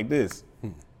behind him like this,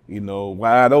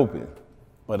 wide open.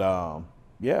 But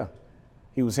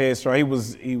he was headstrong.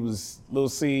 Lil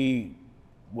C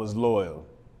was loyal.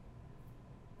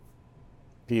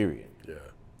 Period. Yeah.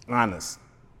 Honest.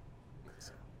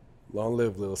 Long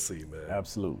live Lil C, man.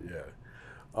 Absolutely. Yeah.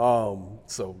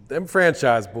 So them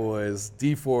franchise boys,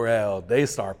 D4L, they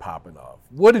start popping off.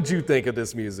 What did you think of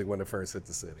this music when it first hit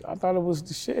the city? I thought it was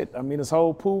the shit. I mean, this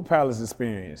whole Pool Palace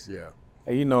experience. Yeah.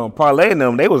 And, Parlay and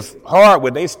them, they was hard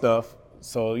with their stuff.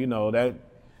 So,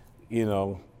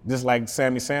 just like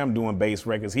Sammy Sam doing bass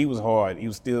records, he was hard. He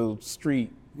was still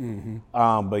street.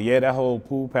 Mm-hmm. But yeah, that whole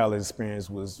Pool Palace experience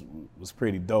was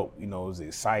pretty dope. It was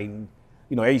exciting.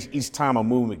 Each time a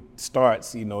movement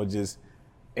starts, just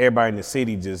everybody in the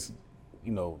city just,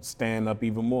 stand up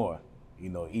even more.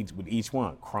 Each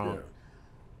one, Crunk,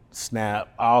 Snap,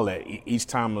 all that. Each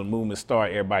time a movement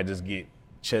starts, everybody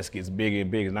chest gets bigger and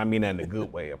bigger. And I mean that in a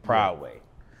good way, a proud way.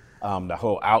 The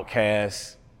whole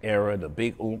Outkast era, the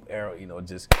Big Oomp era,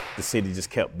 the city just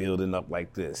kept building up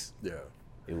like this. Yeah.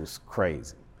 It was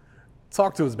crazy.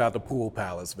 Talk to us about the Pool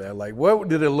Palace, man. Like, what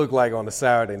did it look like on a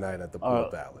Saturday night at the Pool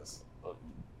Palace?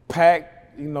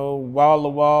 Packed, wall to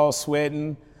wall,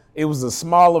 sweating. It was a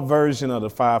smaller version of the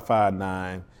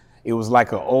 559. It was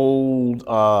like an old,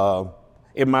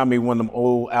 it reminded me of one of them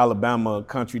old Alabama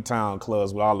country town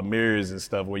clubs with all the mirrors and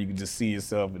stuff where you could just see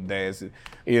yourself and dance,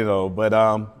 But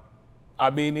I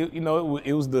mean,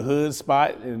 it was the hood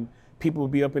spot, and people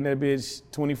would be up in that bitch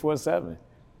 24/7.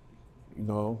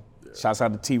 Shouts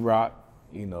out to T-Rock,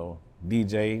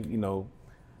 DJ.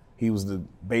 He was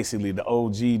basically the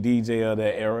OG DJ of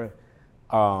that era.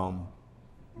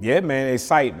 Man,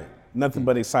 excitement, nothing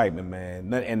but excitement,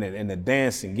 man. And the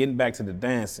dancing, getting back to the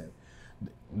dancing,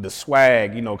 the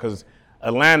swag, because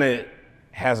Atlanta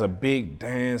has a big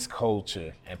dance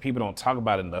culture, and people don't talk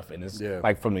about it enough. And it's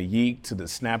like from the Yeek to the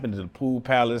Snapping to the Pool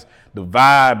Palace, the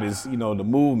vibe is, the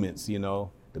movements,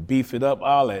 the beef it up,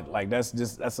 all that. Like that's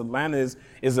Atlanta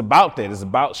is about that. It's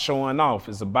about showing off.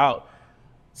 It's about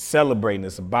celebrating.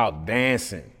 It's about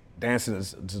dancing. Dancing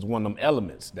is just one of them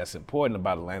elements that's important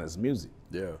about Atlanta's music.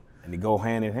 Yeah. And they go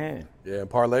hand in hand. Yeah, and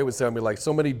Parlay was telling me like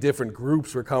so many different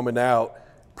groups were coming out,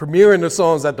 premiering their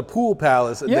songs at the Pool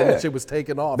Palace, and then that shit was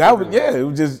taken off.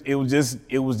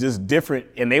 It was just different,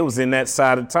 and they was in that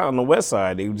side of town, on the west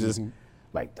side. They were just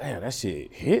like, damn, that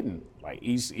shit hitting. Like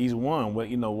each one,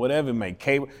 whatever, man.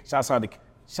 Shouts out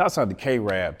to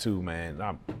K-Rab too,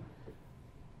 man.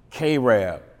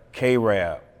 K-Rab.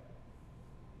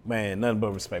 Man, nothing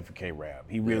but respect for K-Rab.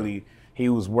 He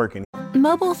was working.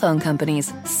 Mobile phone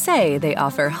companies say they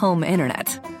offer home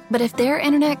internet. But if their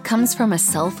internet comes from a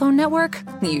cell phone network,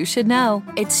 you should know.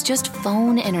 It's just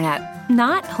phone internet,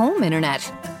 not home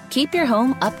internet. Keep your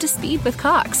home up to speed with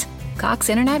Cox. Cox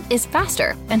internet is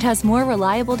faster and has more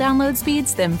reliable download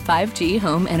speeds than 5G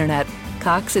home internet.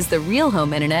 Cox is the real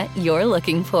home internet you're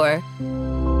looking for.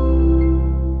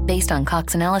 Based on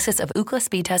Cox analysis of Ookla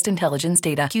speed test intelligence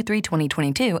data Q3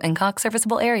 2022 and Cox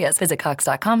serviceable areas. Visit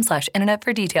cox.com/internet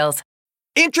for details.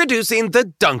 Introducing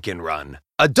the Dunkin' Run.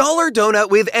 $1 donut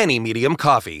with any medium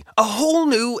coffee. A whole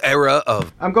new era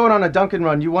of... I'm going on a Dunkin'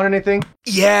 Run. You want anything?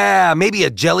 Yeah, maybe a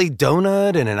jelly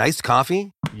donut and an iced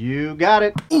coffee? You got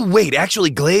it. Ooh, wait, actually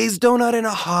glazed donut and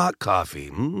a hot coffee.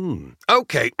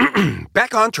 Okay,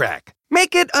 back on track.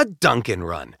 Make it a Dunkin'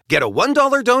 Run. Get a $1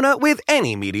 donut with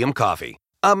any medium coffee.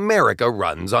 America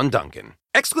runs on Dunkin'.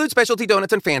 Exclude specialty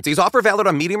donuts and fancies. Offer valid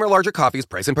on medium or larger coffees.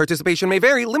 Price and participation may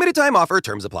vary. Limited time offer.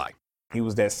 Terms apply. He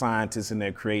was that scientist in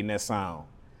there creating that sound,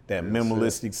 that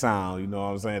minimalistic sound, you know what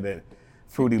I'm saying, that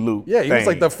Fruity Loop Yeah, he was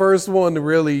like the first one to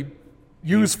really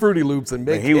use Fruity Loops and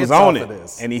make he was hits on off it, of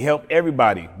this. and he helped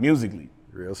everybody musically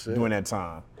Real shit. during that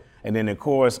time. And then, of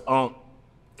course, Unk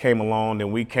came along,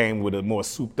 and we came with a more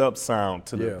souped-up sound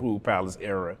to the Blue Palace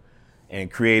era and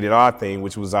created our thing,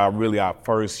 which was our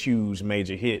first huge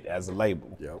major hit as a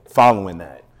label following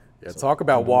that. Yeah, talk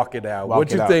about Walk It Out.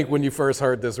 What'd you think when you first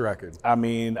heard this record? I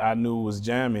mean, I knew it was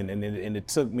jamming, and it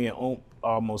took me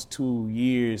almost 2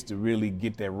 years to really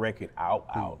get that record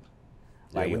out.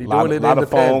 Like when a you're lot, doing it lot of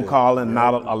phone independent. calling,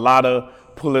 not a lot of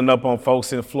pulling up on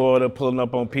folks in Florida, pulling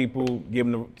up on people,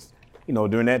 giving them,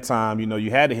 during that time, you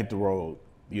had to hit the road,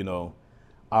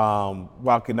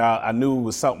 Walking Out, I knew it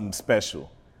was something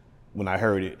special when I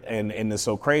heard it. And it's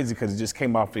so crazy because it just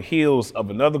came off the heels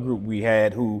of another group we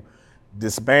had who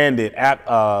disbanded at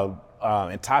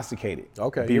Intoxicated.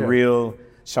 Okay, Be Real,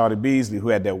 Shawty Beasley, who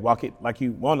had that Walk It Like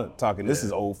You Wanna talking. This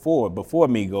is 04, before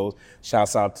Migos.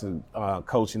 Shouts out to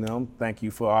coaching them. Thank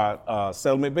you for our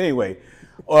settlement. But anyway,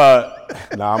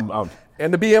 I'm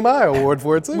and the BMI award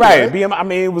for it too. right. BMI, I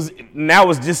mean, it was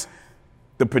just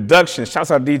the production.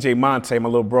 Shouts out to DJ Monte, my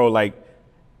little bro. Like,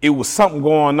 it was something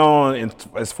going on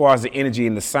as far as the energy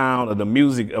and the sound of the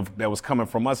music that was coming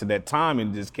from us at that time,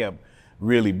 and just kept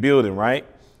really building, right?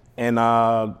 And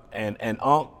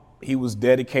Unk, he was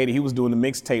dedicated. He was doing the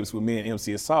mixtapes with me and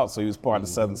MC Assault, so he was part of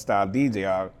the Southern Style DJ,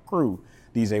 our crew,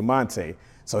 DJ Monte.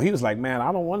 So he was like, man,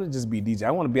 I don't want to just be DJ.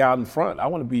 I want to be out in front. I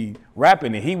want to be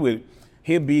rapping. And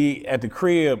he'd be at the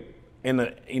crib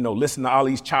listening to all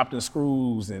these chopped and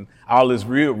screws and all this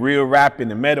real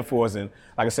rapping and metaphors. And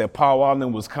like I said, Paul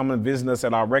Walden was coming visiting us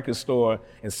at our record store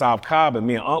in South Cobb, and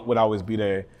me and Unk would always be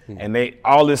there. And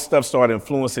all this stuff started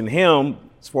influencing him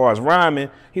as far as rhyming.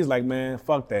 He's like, man,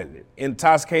 fuck that.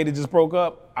 Intoxicated just broke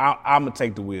up. I'm gonna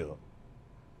take the wheel.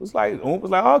 It was like,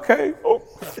 okay.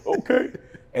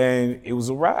 And it was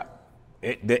a rap.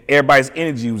 Everybody's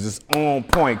energy was just on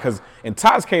point because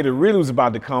Intoxicated really was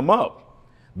about to come up.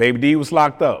 Baby D was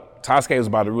locked up. Intoxicated was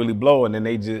about to really blow, and then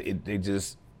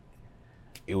it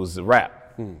was a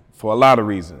rap for a lot of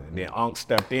reasons. And then Unk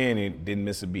stepped in and didn't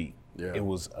miss a beat. Yeah. It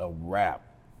was a rap.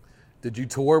 Did you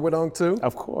tour with Unk too?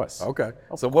 Of course. Okay.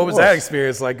 So what was that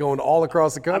experience like, going all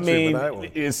across the country for that one?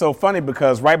 It's so funny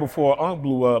because right before Unk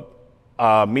blew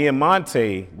up, me and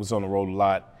Monte was on the road a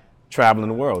lot, traveling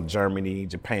the world, Germany,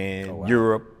 Japan,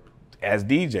 Europe, as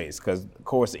DJs, because of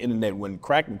course the internet wasn't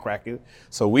cracking,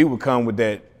 so we would come with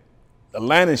that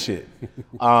Atlanta shit.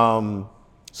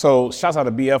 So shouts out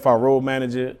to BF, our road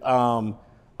manager.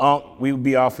 We would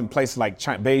be off in places like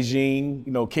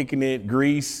Beijing, kicking it,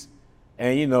 Greece,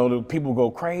 and the people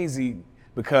go crazy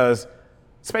because,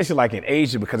 especially like in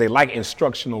Asia, because they like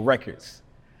instructional records,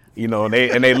 and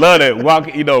they love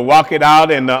to walk it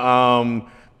out in the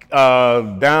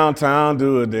downtown,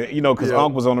 do it, because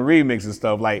Unk was on the remix and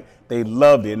stuff. Like, they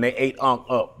loved it, and they ate Unk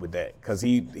up with that because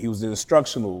he was an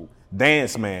instructional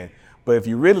dance man. But if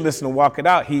you really listen to Walk It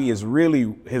Out, his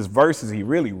verses, he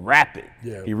really rapping.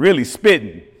 Yeah. He really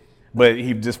spitting. But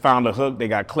he just found a hook. They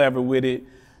got clever with it,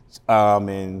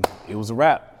 and it was a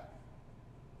rap.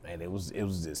 And it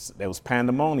was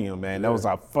pandemonium, man. That was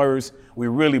our first. We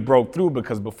really broke through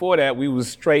because before that we was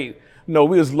straight. We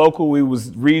was local. We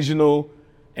was regional.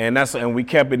 And we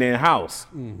kept it in house.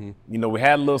 Mm-hmm. We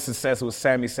had a little success with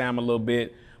Sammy Sam a little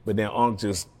bit, but then Unk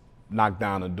just knocked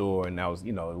down the door, and that was,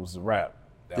 it was a wrap.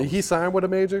 Did he sign with a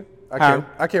major?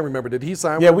 I can't remember. Did he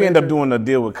sign with a major? Yeah, we ended up doing a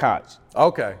deal with Koch.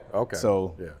 Okay.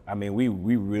 So, I mean, we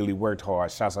really worked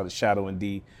hard. Shouts out to Shadow and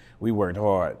D. We worked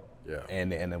hard. Yeah.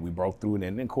 And then we broke through. And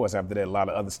then, of course, after that, a lot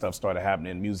of other stuff started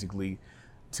happening musically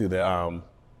to the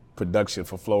production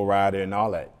for Flow Rider and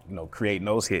all that, creating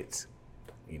those hits.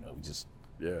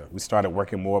 We started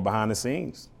working more behind the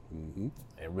scenes and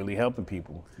really helping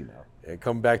people, And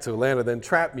coming back to Atlanta, then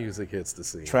trap music hits the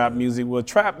scene. Trap music,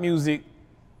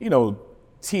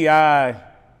 T.I.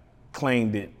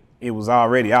 claimed it. It was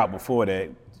already out before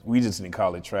that. We just didn't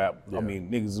call it trap. Yeah. I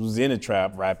mean, niggas was in the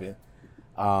trap rapping.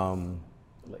 CMP,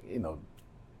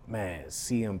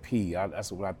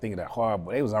 that's what I think of that hard,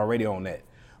 but they was already on that.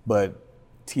 But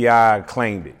T.I.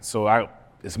 claimed it. So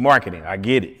it's marketing, I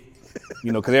get it.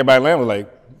 Because everybody was like,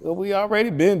 well, we already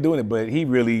been doing it, but he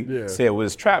really said it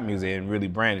was trap music and really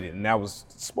branded it, and that was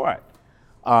smart.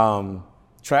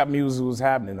 Trap music was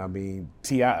happening. I mean,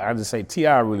 I just say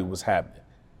T.I. really was happening.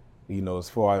 As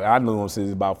far as I knew him since he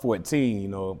was about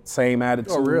 14, same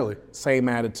attitude. Oh, really? Same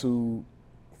attitude,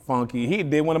 funky. He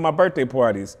did one of my birthday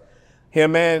parties.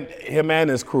 Him and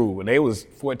his crew, and they was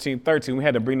 14, 13. We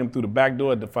had to bring them through the back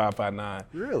door at the 559.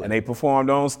 Really? And they performed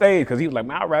on stage because he was like,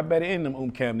 man, I'll rap better in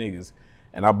them Camp niggas.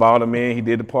 And I brought him in, he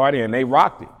did the party, and they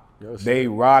rocked it. They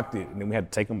rocked it, and then we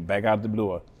had to take them back out the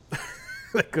door.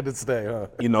 They couldn't stay, huh?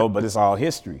 You know, but it's all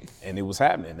history, and it was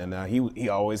happening. And he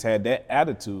always had that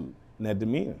attitude and that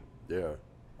demeanor. Yeah.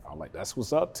 I was like, that's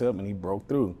what's up, Tip, and he broke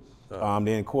through.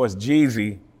 Then, of course,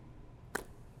 Jeezy.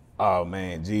 Oh,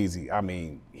 man, Jeezy. I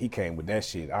mean, he came with that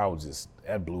shit.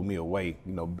 That blew me away.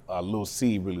 You know, Lil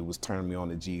C really was turning me on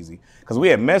to Jeezy. Because we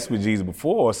had messed with Jeezy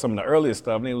before, some of the earlier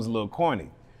stuff, and it was a little corny.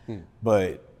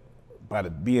 But by the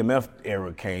BMF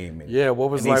era came. And, what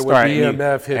was like when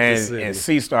BMF hit the city? And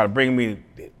C started bringing me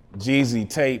Jeezy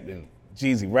tape and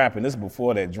Jeezy rapping. This is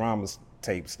before that drama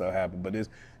tape stuff happened. But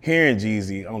hearing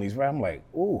Jeezy on these rap, I'm like,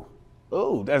 ooh,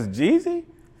 that's Jeezy?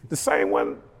 The same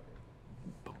one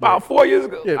about 4 years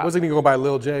ago. Yeah, wasn't he going by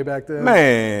Lil J back then?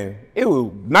 Man, it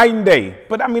was night and day.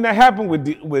 But I mean, that happened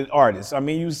with artists. I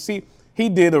mean, you see, he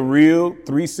did a real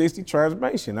 360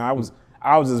 transformation. I was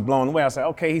just blown away. I said,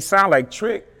 okay, he sound like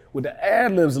Trick with the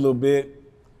ad libs a little bit.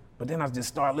 But then I just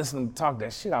started listening to talk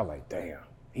that shit. I was like, damn,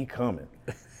 he coming.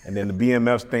 And then the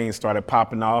BMF thing started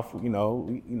popping off. You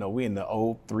know, we in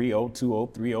the 03, 02,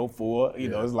 03, 04. You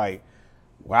know, it's like,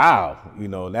 wow. You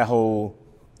know, that whole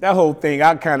thing,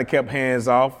 I kind of kept hands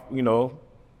off, you know,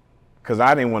 because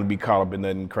I didn't want to be caught up in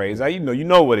nothing crazy. You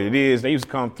know what it is. They used to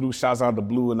come through, shouts out to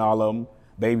Blue and all of them,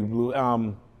 Baby Blue.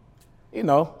 You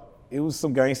know, it was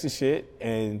some gangster shit,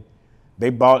 and they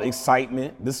bought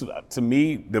excitement. This, to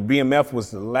me, the BMF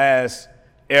was the last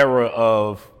era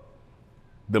of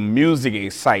the music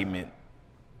excitement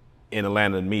in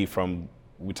Atlanta to me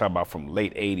we talk about from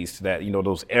late 80s to that, you know,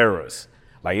 those eras.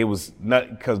 Like it was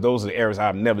not, because those are the eras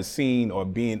I've never seen or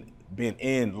been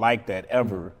in like that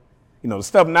ever. You know, the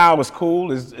stuff now is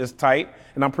cool, is tight,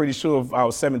 and I'm pretty sure if I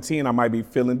was 17, I might be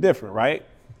feeling different, right?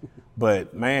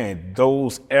 But man,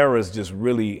 those eras just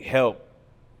really helped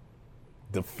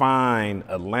define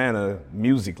Atlanta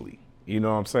musically. You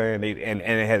know what I'm saying? And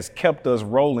it has kept us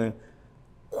rolling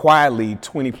quietly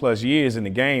 20 plus years in the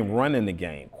game, running the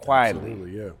game quietly.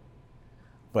 Absolutely, yeah.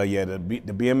 But yeah, the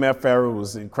BMF era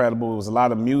was incredible. It was a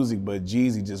lot of music, but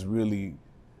Jeezy just really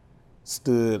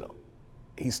stood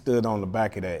on the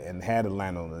back of that and had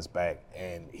Atlanta on his back.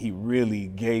 And he really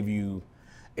gave you,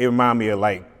 it reminded me of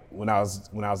like when I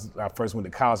first went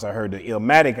to college, I heard the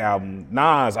Illmatic album,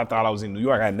 Nas. I thought I was in New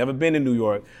York. I had never been in New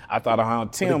York. I thought I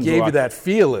had Tim. It gave you that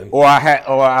feeling. When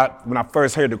I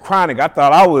first heard the Chronic, I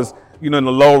thought I was, in the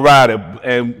low rider.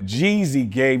 And Jeezy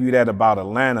gave you that about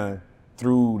Atlanta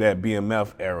through that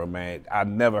BMF era, man. I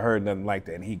never heard nothing like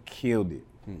that, and he killed it,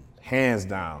 hands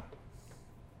down.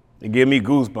 It gave me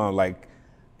goosebumps, like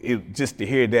just to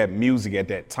hear that music at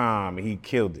that time, and he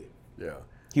killed it. Yeah.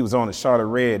 He was on the Charlotte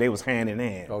Red. They was hand in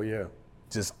hand. Oh yeah.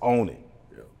 Just own it.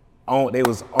 Yeah. They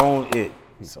was on it.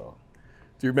 So.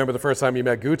 Do you remember the first time you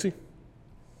met Gucci?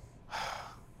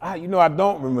 I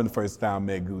don't remember the first time I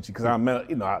met Gucci because I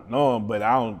know him, but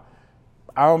I don't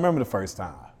remember the first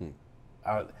time.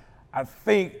 I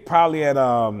think probably at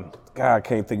I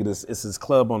can't think of this. It's this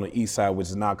club on the east side, which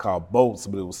is now called Bolts,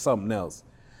 but it was something else.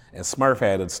 And Smurf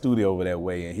had a studio over that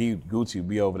way, and Gucci would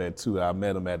be over there too. I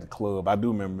met him at the club. I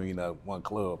do remember, one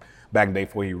club back in the day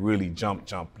before he really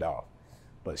jumped off.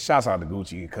 But shouts out to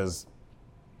Gucci because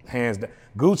hands down,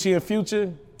 Gucci and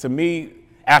Future, to me,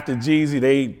 after Jeezy,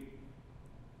 they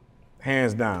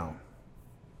hands down.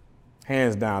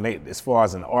 They, as far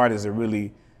as an artist, it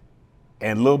really,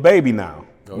 and Lil Baby now.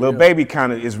 Lil Baby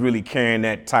kind of is really carrying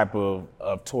that type of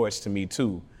torch to me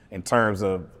too, in terms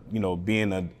of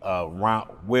being a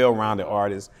well-rounded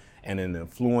artist and an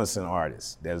influencing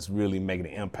artist that's really making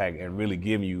an impact and really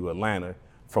giving you Atlanta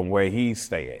from where he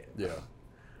stay at. Yeah.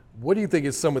 What do you think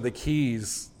is some of the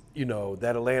keys,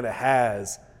 that Atlanta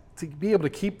has to be able to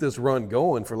keep this run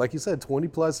going for, like you said, 20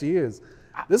 plus years?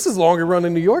 This is longer run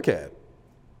than New York had.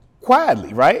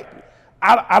 Quietly, right?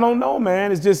 I don't know,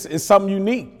 man. It's something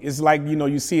unique. It's like,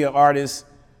 you see an artist,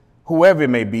 whoever it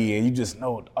may be, and you just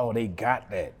know, oh, they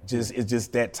got that. It's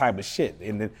just that type of shit.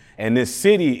 And this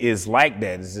city is like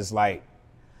that. It's just like,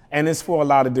 and it's for a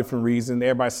lot of different reasons.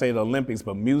 Everybody say the Olympics,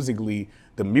 but musically,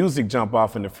 the music jump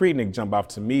off and the Freaknik jump off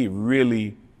to me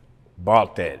really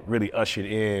bought that, really ushered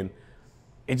in.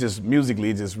 It just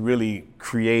really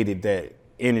created that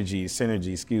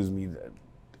synergy,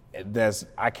 that's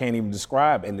I can't even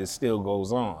describe, and it still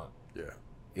goes on. Yeah.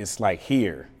 It's like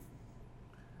here.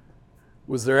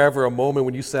 Was there ever a moment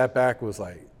when you sat back and was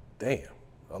like, damn,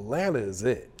 Atlanta is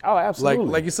it? Oh, absolutely.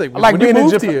 Like you say, like when you being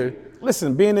moved in here.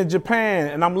 Listen, being in Japan,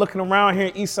 and I'm looking around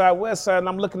here, east side, west side, and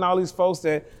I'm looking at all these folks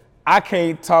that I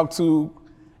can't talk to,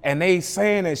 and they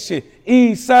saying that shit.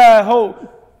 East side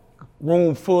whole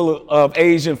room full of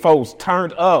Asian folks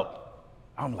turned up.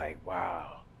 I'm like,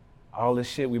 wow, all this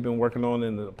shit we've been working on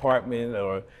in the apartment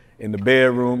or in the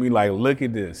bedroom. You like, look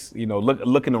at this,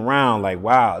 looking around like,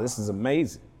 wow, this is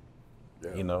amazing.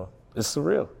 Yeah. It's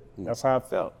surreal. That's how I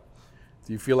felt.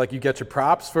 Do you feel like you get your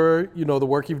props for, the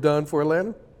work you've done for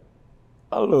Atlanta?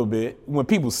 A little bit. When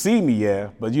people see me, yeah.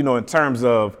 But, in terms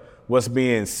of what's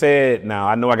being said now,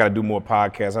 I know I got to do more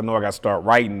podcasts. I know I got to start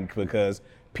writing because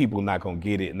people not going to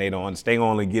get it and they don't understand. They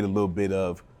only get a little bit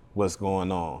of what's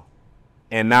going on.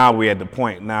 And now we're at the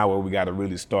point now where we got to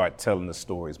really start telling the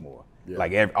stories more. Yeah.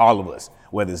 Like all of us,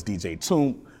 whether it's DJ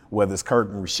Toomp, whether it's Kirk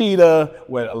and Rashida,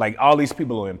 like all these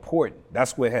people are important.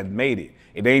 That's what had made it.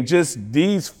 It ain't just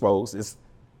these folks, it's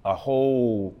a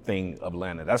whole thing of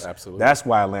Atlanta. That's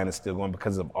why Atlanta's still going,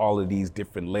 because of all of these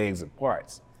different legs and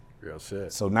parts. Real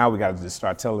shit. So now we got to just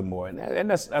start telling more, and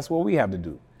that's what we have to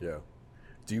do. Yeah.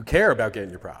 Do you care about getting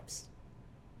your props?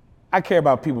 I care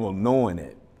about people knowing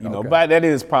it, but that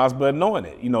is props, but knowing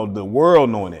it, the world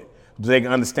knowing it. They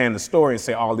can understand the story and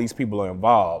say, all these people are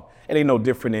involved. It ain't no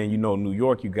different than, New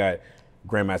York, you got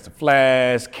Grandmaster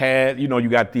Flash, Cat, you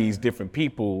got these different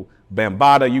people,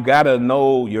 Bambaataa. You got to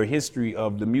know your history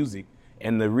of the music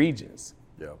and the regions.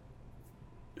 Yeah.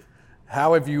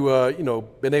 How have you,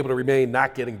 been able to remain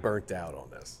not getting burnt out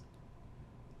on this?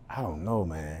 I don't know,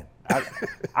 man.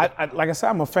 I like I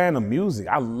said, I'm a fan of music.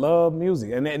 I love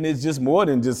music. And it's just more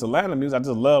than just Atlanta music. I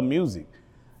just love music.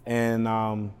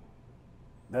 And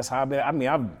that's how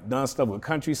I've done stuff with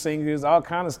country singers, all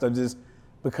kind of stuff, just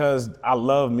because I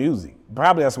love music.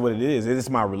 Probably that's what it is. It is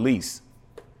my release.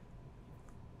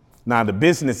 Now, the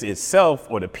business itself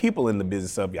or the people in the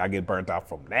business of it, I get burnt out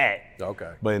from that.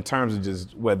 Okay. But in terms of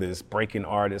just whether it's breaking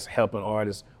artists, helping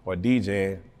artists, or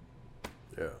DJing.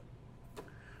 Yeah.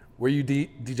 Where you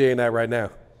DJing at right now?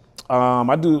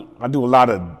 I do a lot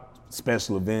of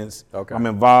special events. Okay. I'm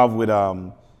involved with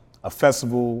a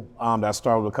festival that I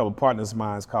started with a couple of partners of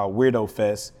mine called Weirdo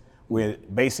Fest, where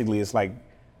basically it's like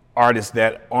artists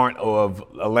that aren't of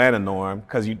Atlanta norm,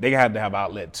 because they had to have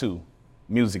outlet too,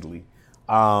 musically.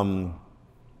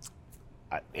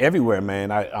 Everywhere, man.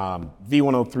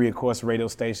 V103, of course, radio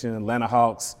station, Atlanta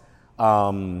Hawks,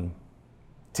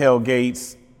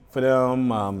 tailgates for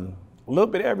them, a little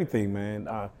bit of everything, man.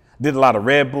 Did a lot of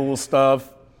Red Bull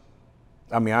stuff.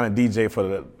 I'm a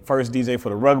first DJ for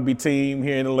the rugby team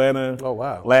here in Atlanta. Oh,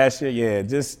 wow. Last year, yeah,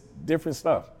 just different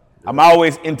stuff. Yeah. I'm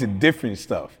always into different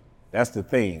stuff. That's the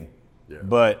thing. Yeah.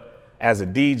 But as a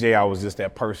DJ, I was just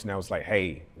that person that was like,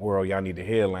 hey, world, y'all need to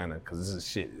hear Atlanta, because this is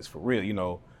shit, it's for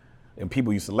real, And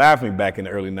people used to laugh at me back in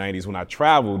the early 90s when I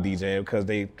traveled DJing, because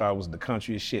they thought it was the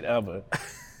countryest shit ever,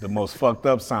 the most fucked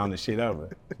up sounding shit ever.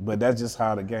 But that's just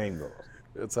how the game goes.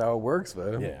 That's how it works,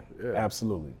 man. Yeah,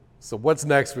 absolutely. So what's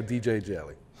next for DJ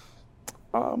Jelly?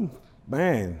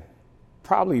 Man,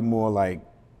 probably more like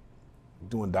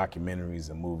doing documentaries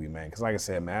and movie, man. Because like I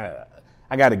said, man,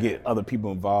 I got to get other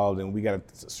people involved, and we got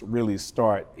to really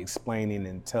start explaining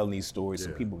and telling these stories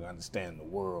so people can understand the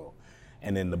world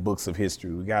and in the books of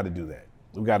history. We got to do that.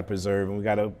 We got to preserve, and we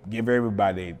got to give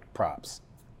everybody props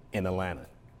in Atlanta.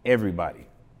 Everybody.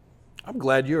 I'm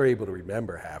glad you're able to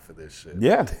remember half of this shit.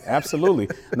 Yeah, absolutely.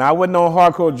 Now, I wasn't on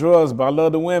hardcore drugs, but I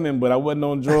love the women, but I wasn't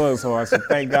on drugs hard, so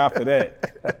thank God for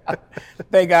that.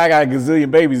 Thank God I got a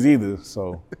gazillion babies either.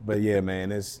 So, but yeah,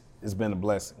 man, it's been a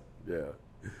blessing. Yeah.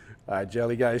 All right,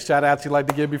 Jelly guys, shout outs you'd like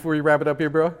to give before you wrap it up here,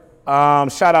 bro?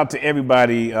 Shout out to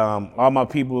everybody, all my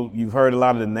people. You've heard a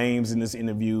lot of the names in this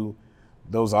interview.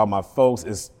 Those are my folks.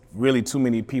 It's really too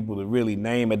many people to really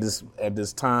name at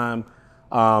this time.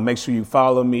 Make sure you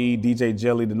follow me, DJ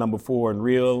Jelly, the number 4 in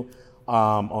real,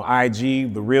 on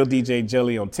IG, the real DJ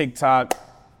Jelly on TikTok.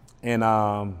 And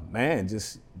man,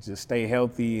 just stay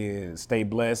healthy and stay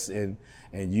blessed and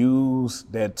use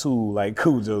that tool, like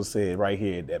Cujo said right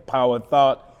here, that power of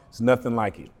thought. There's nothing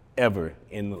like it ever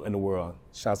in the world.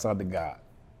 Shouts out to God.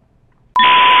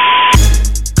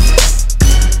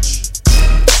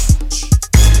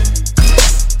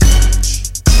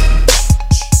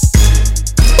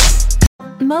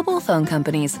 Mobile phone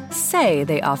companies say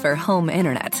they offer home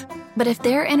internet. But if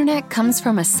their internet comes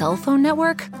from a cell phone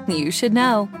network, you should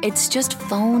know. It's just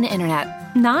phone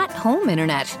internet, not home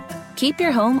internet. Keep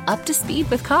your home up to speed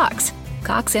with Cox.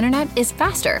 Cox Internet is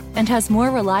faster and has more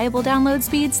reliable download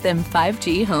speeds than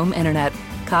 5G home internet.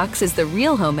 Cox is the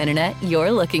real home internet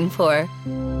you're looking for.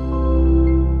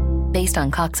 Based on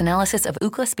Cox analysis of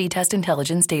Ookla speed test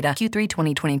intelligence data Q3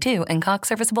 2022 and Cox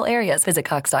serviceable areas, visit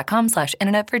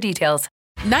cox.com/internet for details.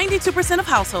 92% of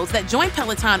households that join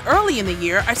Peloton early in the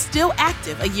year are still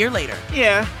active a year later.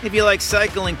 Yeah, if you like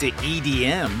cycling to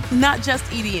EDM. Not just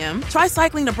EDM. Try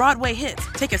cycling to Broadway hits,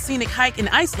 take a scenic hike in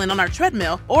Iceland on our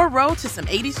treadmill, or row to some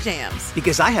 80s jams.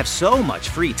 Because I have so much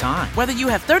free time. Whether you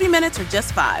have 30 minutes or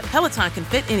just 5, Peloton can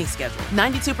fit any schedule.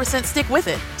 92% stick with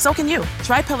it. So can you.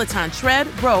 Try Peloton tread,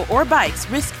 row, or bikes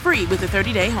risk-free with a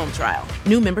 30-day home trial.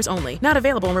 New members only. Not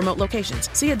available in remote locations.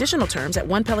 See additional terms at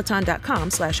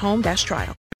onepeloton.com/home-trial.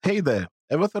 Hey there,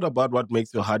 ever thought about what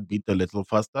makes your heart beat a little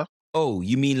faster? Oh,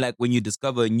 you mean like when you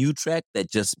discover a new track that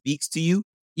just speaks to you?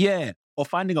 Yeah, or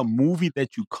finding a movie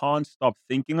that you can't stop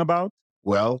thinking about?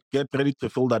 Well, get ready to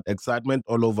feel that excitement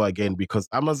all over again because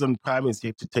Amazon Prime is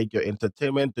here to take your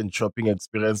entertainment and shopping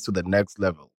experience to the next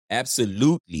level.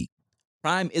 Absolutely.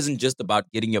 Prime isn't just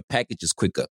about getting your packages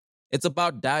quicker. It's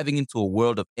about diving into a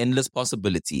world of endless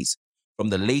possibilities, from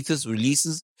the latest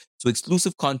releases to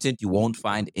exclusive content you won't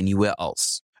find anywhere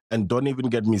else. And don't even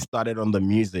get me started on the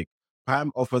music.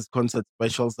 Prime offers concert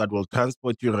specials that will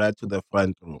transport you right to the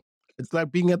front room. It's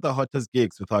like being at the hottest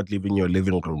gigs without leaving your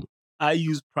living room. I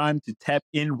use Prime to tap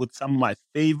in with some of my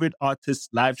favorite artists'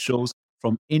 live shows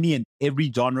from any and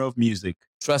every genre of music.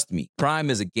 Trust me,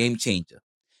 Prime is a game changer.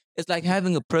 It's like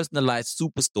having a personalized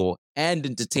superstore and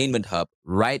entertainment hub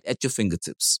right at your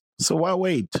fingertips. So why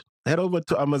wait? Head over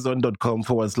to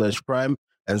amazon.com/Prime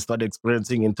and start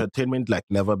experiencing entertainment like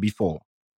never before.